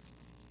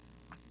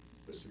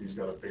 the city's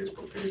got a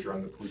Facebook page, or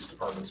on the police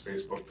department's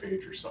Facebook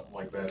page, or something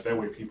like that. That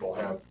way people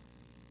have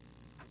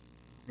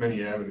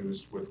many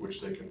avenues with which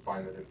they can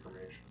find that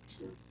information,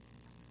 so.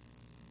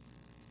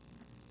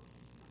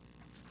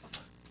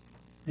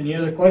 Any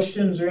other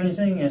questions or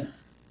anything?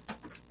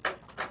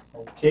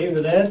 Okay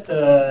with that,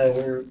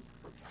 we're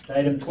at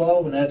item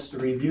 12, and that's to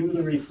review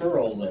the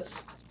referral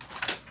list.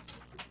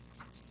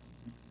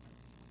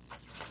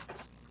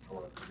 I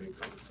wanted to make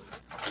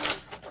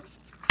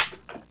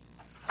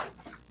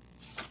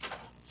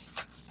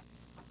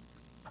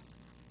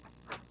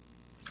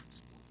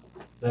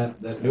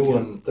that. That new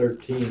one,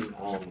 13,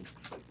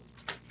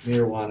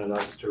 Mayor wanted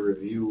us to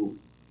review,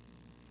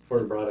 before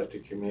he brought it to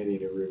committee,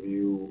 to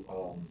review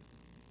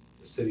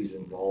the city's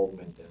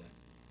involvement in it.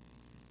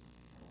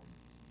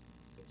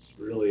 It's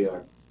really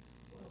it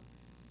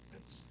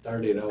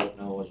started out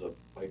now as a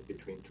fight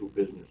between two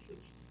businesses.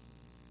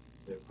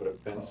 They put a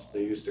fence,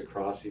 they used to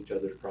cross each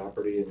other's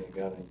property and they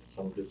got into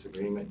some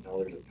disagreement, now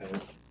there's a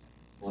fence.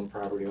 One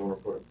property owner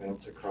put a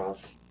fence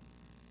across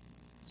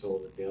so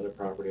that the other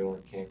property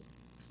owner can't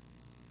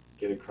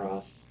get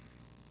across.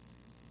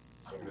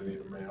 I'm gonna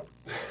need a map.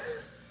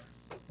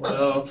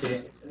 Well,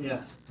 okay,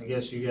 yeah, I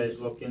guess you guys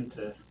look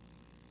into,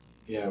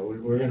 Yeah,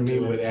 we're gonna meet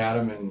with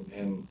Adam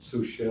and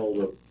Sue Schill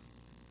to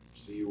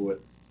see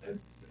what,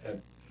 at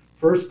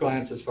first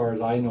glance, as far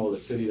as I know, the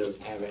city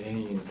doesn't have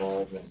any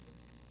involvement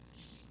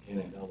in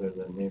it, other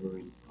than maybe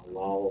we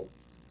allow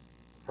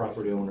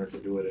property owner to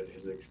do it at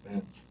his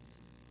expense.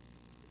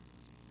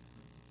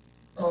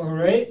 all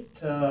right,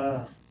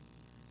 I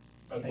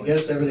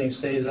guess everything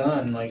stays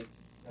on like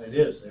it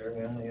is there,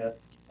 we only got,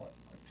 what,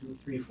 2,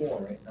 3,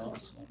 4 right now,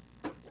 so.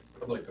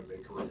 I'd like to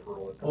make a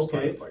referral at this time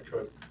Okay. if I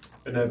could,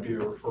 and that'd be a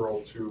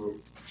referral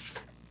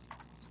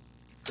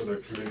for the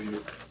committee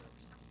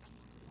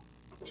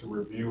to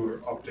review or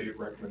update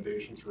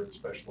recommendations for its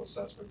special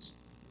assessments,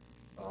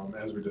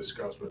 as we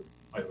discussed with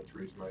item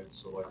 3 tonight,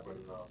 so like when,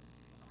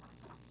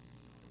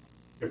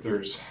 if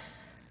there's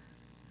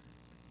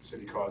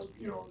city cause,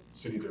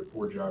 city did a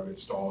poor job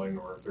installing,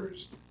 or if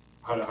there's,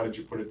 how did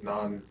you put it,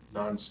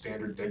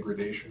 non-standard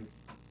degradation?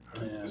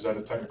 Yeah. Is that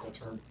a technical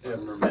term?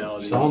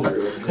 Abnormalities. Sounds or-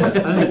 good.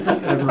 I think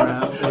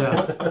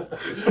yeah,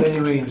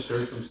 extenuating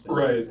circumstances.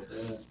 Right.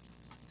 Yeah.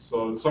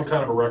 So some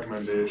kind of a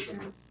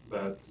recommendation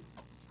that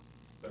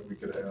we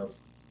could have.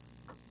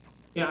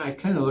 Yeah, I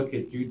kind of look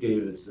at you,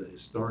 Dave, as a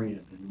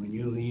historian, and when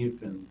you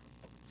leave in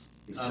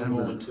I'm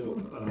December. going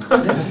too.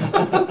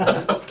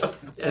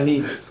 I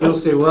mean, you'll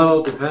say,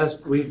 well, the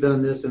past, we've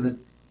done this and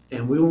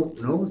we won't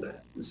know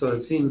that. So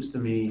it seems to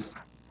me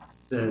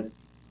that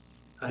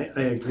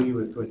I agree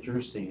with what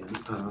you're saying.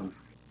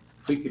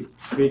 We could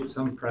create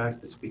some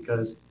practice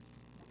because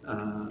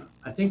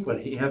I think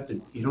you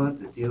don't have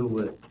to deal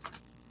with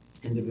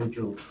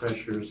individual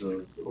pressures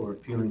or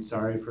feeling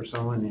sorry for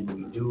someone, and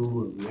we do,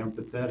 or be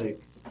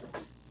empathetic,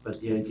 but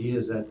the idea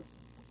is that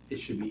it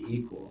should be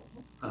equal.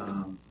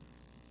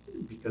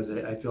 Because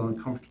I feel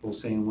uncomfortable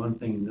saying one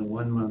thing the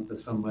 1 month to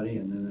somebody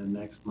and then the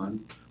next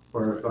month,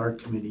 or if our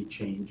committee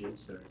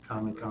changes, or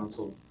common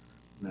council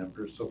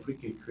members. So if we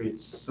could create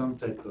some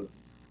type of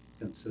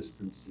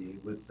consistency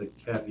with the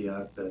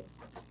caveat that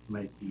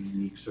might be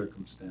unique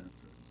circumstances,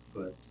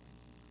 but,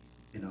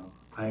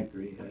 I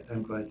agree.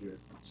 I'm glad you're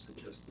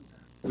suggesting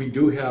that. We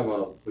do have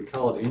we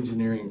call it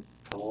engineering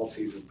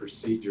policies and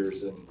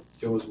procedures, and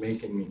Joe's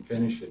making me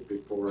finish it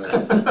before I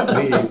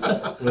leave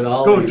with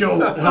all Go, these,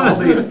 Joe. all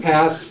these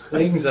past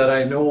things that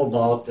I know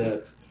about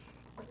to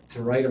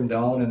write them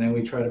down, and then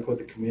we try to put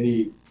the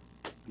committee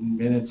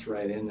minutes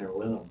right in there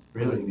with them.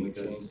 Really, We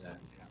because- change that,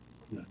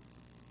 yeah.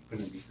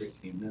 Going to be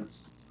greatly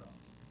missed, so.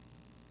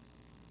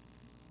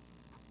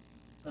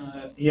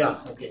 Yeah,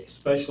 okay,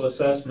 special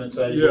assessments,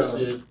 I just,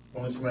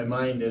 going through my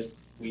mind is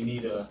we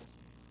need a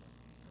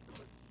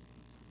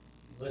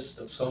list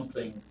of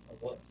something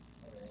of what,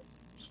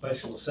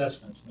 special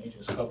assessments may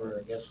just cover,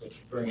 I guess, what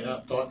you're bringing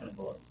up, talking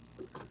about.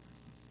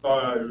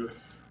 I don't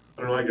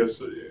know, I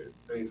guess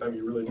anytime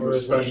you really do Or a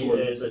as special.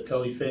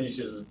 until he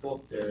finishes his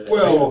book there.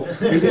 Well,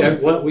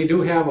 And what, we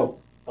do have a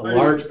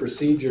large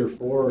procedure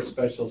for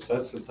special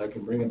assessments. I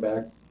can bring it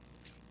back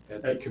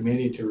at the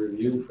committee to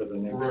review for the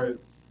next. Right.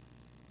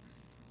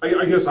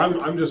 I guess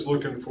I'm just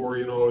looking for,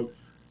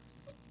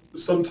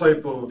 some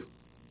type of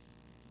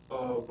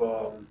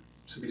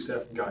city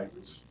staff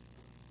guidance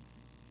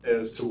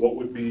as to what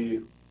would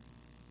be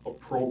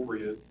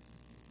appropriate,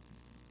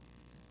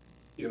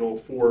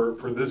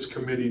 for this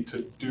committee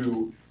to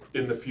do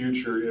in the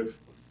future if,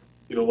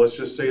 let's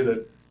just say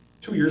that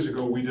 2 years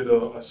ago we did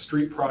a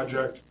street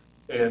project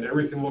and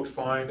everything looked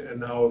fine, and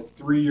now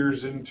 3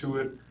 years into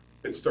it,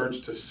 it starts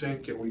to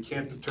sink and we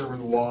can't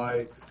determine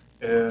why.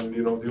 And,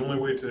 the only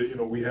way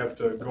to, we have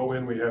to go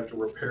in, we have to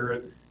repair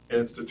it,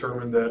 and it's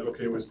determined that,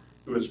 okay, it was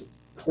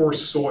poor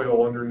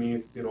soil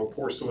underneath,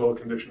 poor soil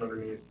condition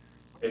underneath,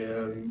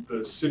 and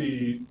the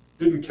city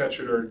didn't catch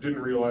it or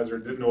didn't realize or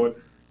didn't know it.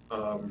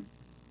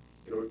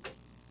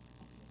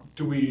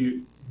 Do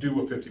we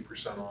do a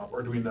 50% off,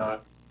 or do we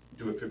not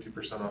do a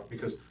 50% off?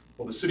 Because,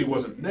 well, the city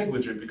wasn't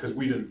negligent because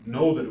we didn't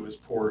know that it was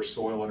poor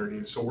soil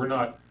underneath, so we're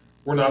not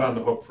on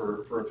the hook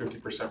for a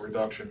 50%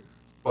 reduction.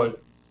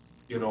 But,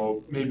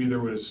 maybe there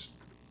was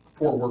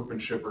poor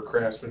workmanship or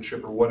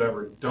craftsmanship or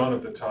whatever done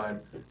at the time,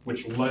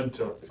 which led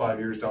to 5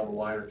 years down the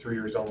line or 3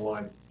 years down the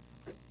line,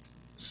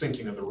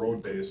 sinking of the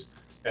road base.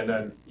 And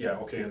then,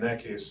 in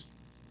that case,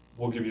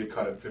 we'll give you a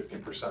cut at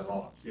 50%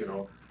 off,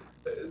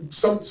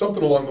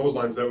 something along those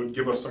lines that would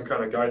give us some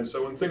kind of guidance.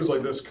 So when things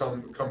like this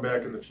come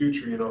back in the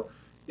future,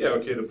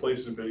 the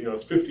place has been,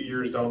 it's 50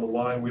 years down the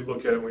line, we look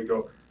at it and we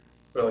go,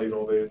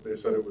 well, they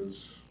said it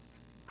was,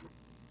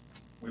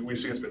 we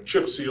see it's been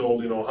chip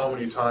sealed, how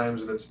many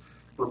times, and it's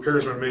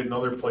repairs have been made in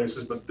other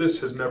places, but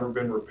this has never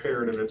been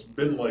repaired, and it's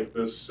been like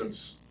this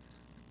since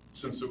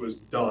it was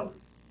done.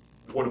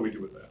 what do we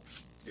do with that?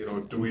 You know,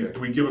 do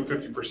we give a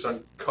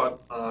 50%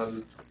 cut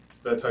on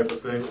that type of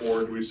thing,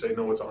 or do we say,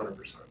 no, it's 100%?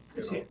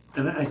 You know? See,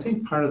 and I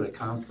think part of the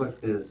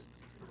conflict is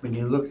when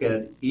you look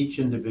at each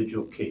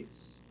individual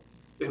case.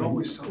 It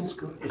always sounds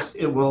good.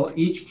 Well,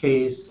 each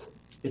case,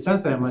 it's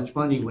not that much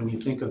money when you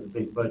think of the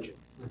big budget.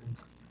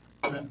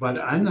 But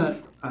I'm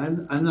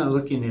not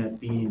looking at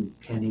being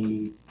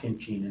penny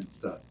pinching and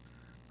stuff.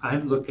 I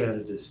look at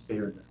it as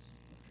fairness.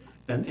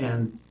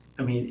 And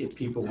I mean, if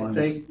people want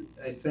to.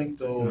 I think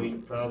though, we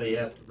probably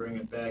have to bring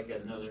it back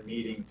at another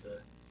meeting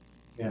to.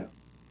 Yeah.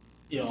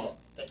 You know,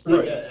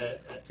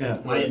 Yeah.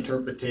 my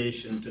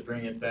interpretation, to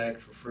bring it back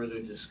for further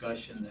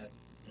discussion at,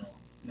 you know,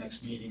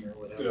 next meeting or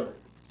whatever.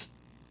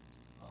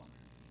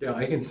 Yeah,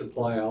 I can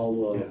supply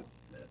all Yeah.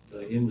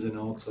 the ins and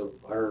outs of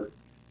our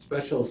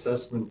special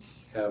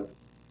assessments have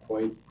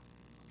quite,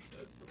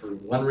 for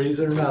one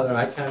reason or another,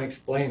 I can't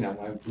explain them.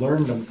 I've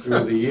learned them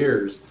through the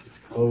years.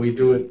 Well, we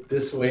do it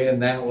this way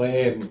and that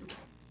way,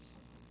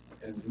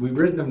 and we've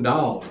written them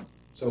down,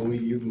 so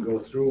you can go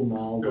through them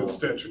all. Is it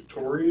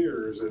statutory,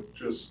 or is it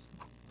just?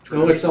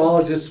 No, it's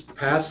all just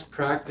past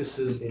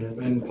practices Yeah.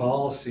 and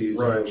policies.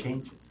 Right.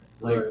 Change it.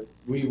 Like, Right.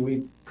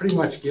 we pretty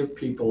much give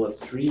people a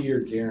 3-year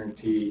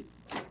guarantee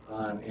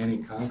on any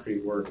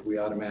concrete work. We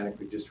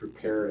automatically just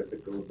repair it if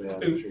it goes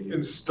bad in 3 And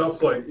years.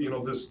 stuff like, you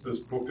know, this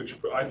book that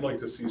I'd like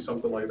to see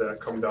something like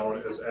that come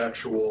down as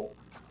actual,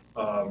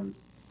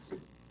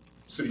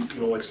 city,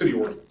 you know, like city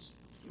ordinance.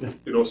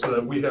 You know, so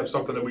that we have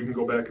something that we can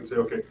go back and say,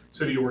 okay,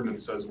 city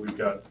ordinance says we've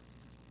got,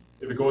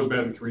 if it goes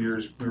bad in 3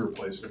 years, we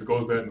replace it. If it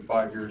goes bad in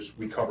 5 years,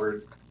 we cover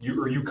it,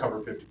 you cover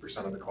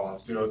 50% of the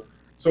cost, you know?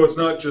 So it's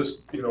not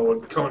just, you know,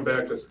 coming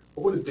back to,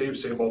 well, what did Dave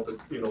say about the,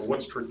 you know,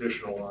 what's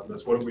traditional on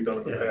this? What have we done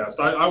in the Yeah. past?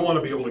 I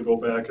wanna be able to go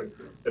back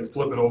and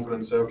flip it open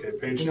and say, okay,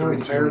 page You can always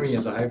 32. hire me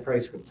as a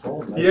high-priced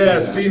consultant. Yeah,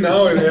 see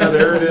now, yeah,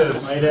 there it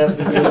is. Might have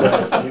to do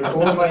that. Your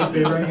phone might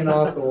be ringing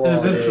off the wall.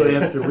 And eventually,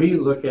 Dave. after we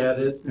look at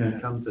it and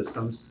come to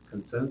some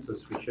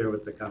consensus, we share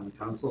with the common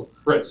council.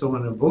 Right. So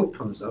when a vote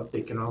comes up,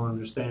 they can all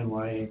understand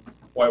why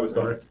Why it was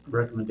the done.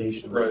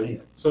 recommendation was Right.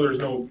 made. So there's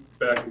no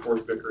back and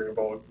forth bickering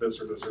about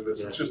this or this or this.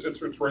 It's Yeah.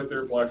 just, it's right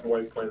there, black and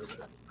white, plain as day.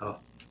 Oh.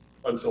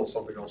 Until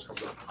something else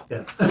comes up.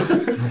 Yeah.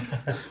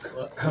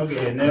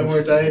 Okay, and then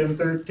we're to item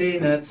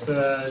 13, that's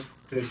to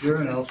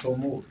adjourn, also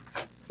move.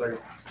 Second.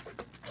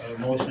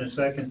 Motion and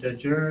second to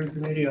adjourn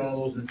committee,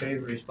 all those in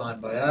favor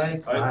respond by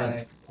aye.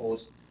 Aye.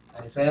 Opposed,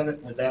 ayes have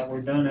it, with that,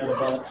 we're done at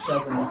about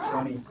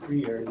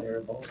 7:23 or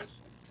thereabouts.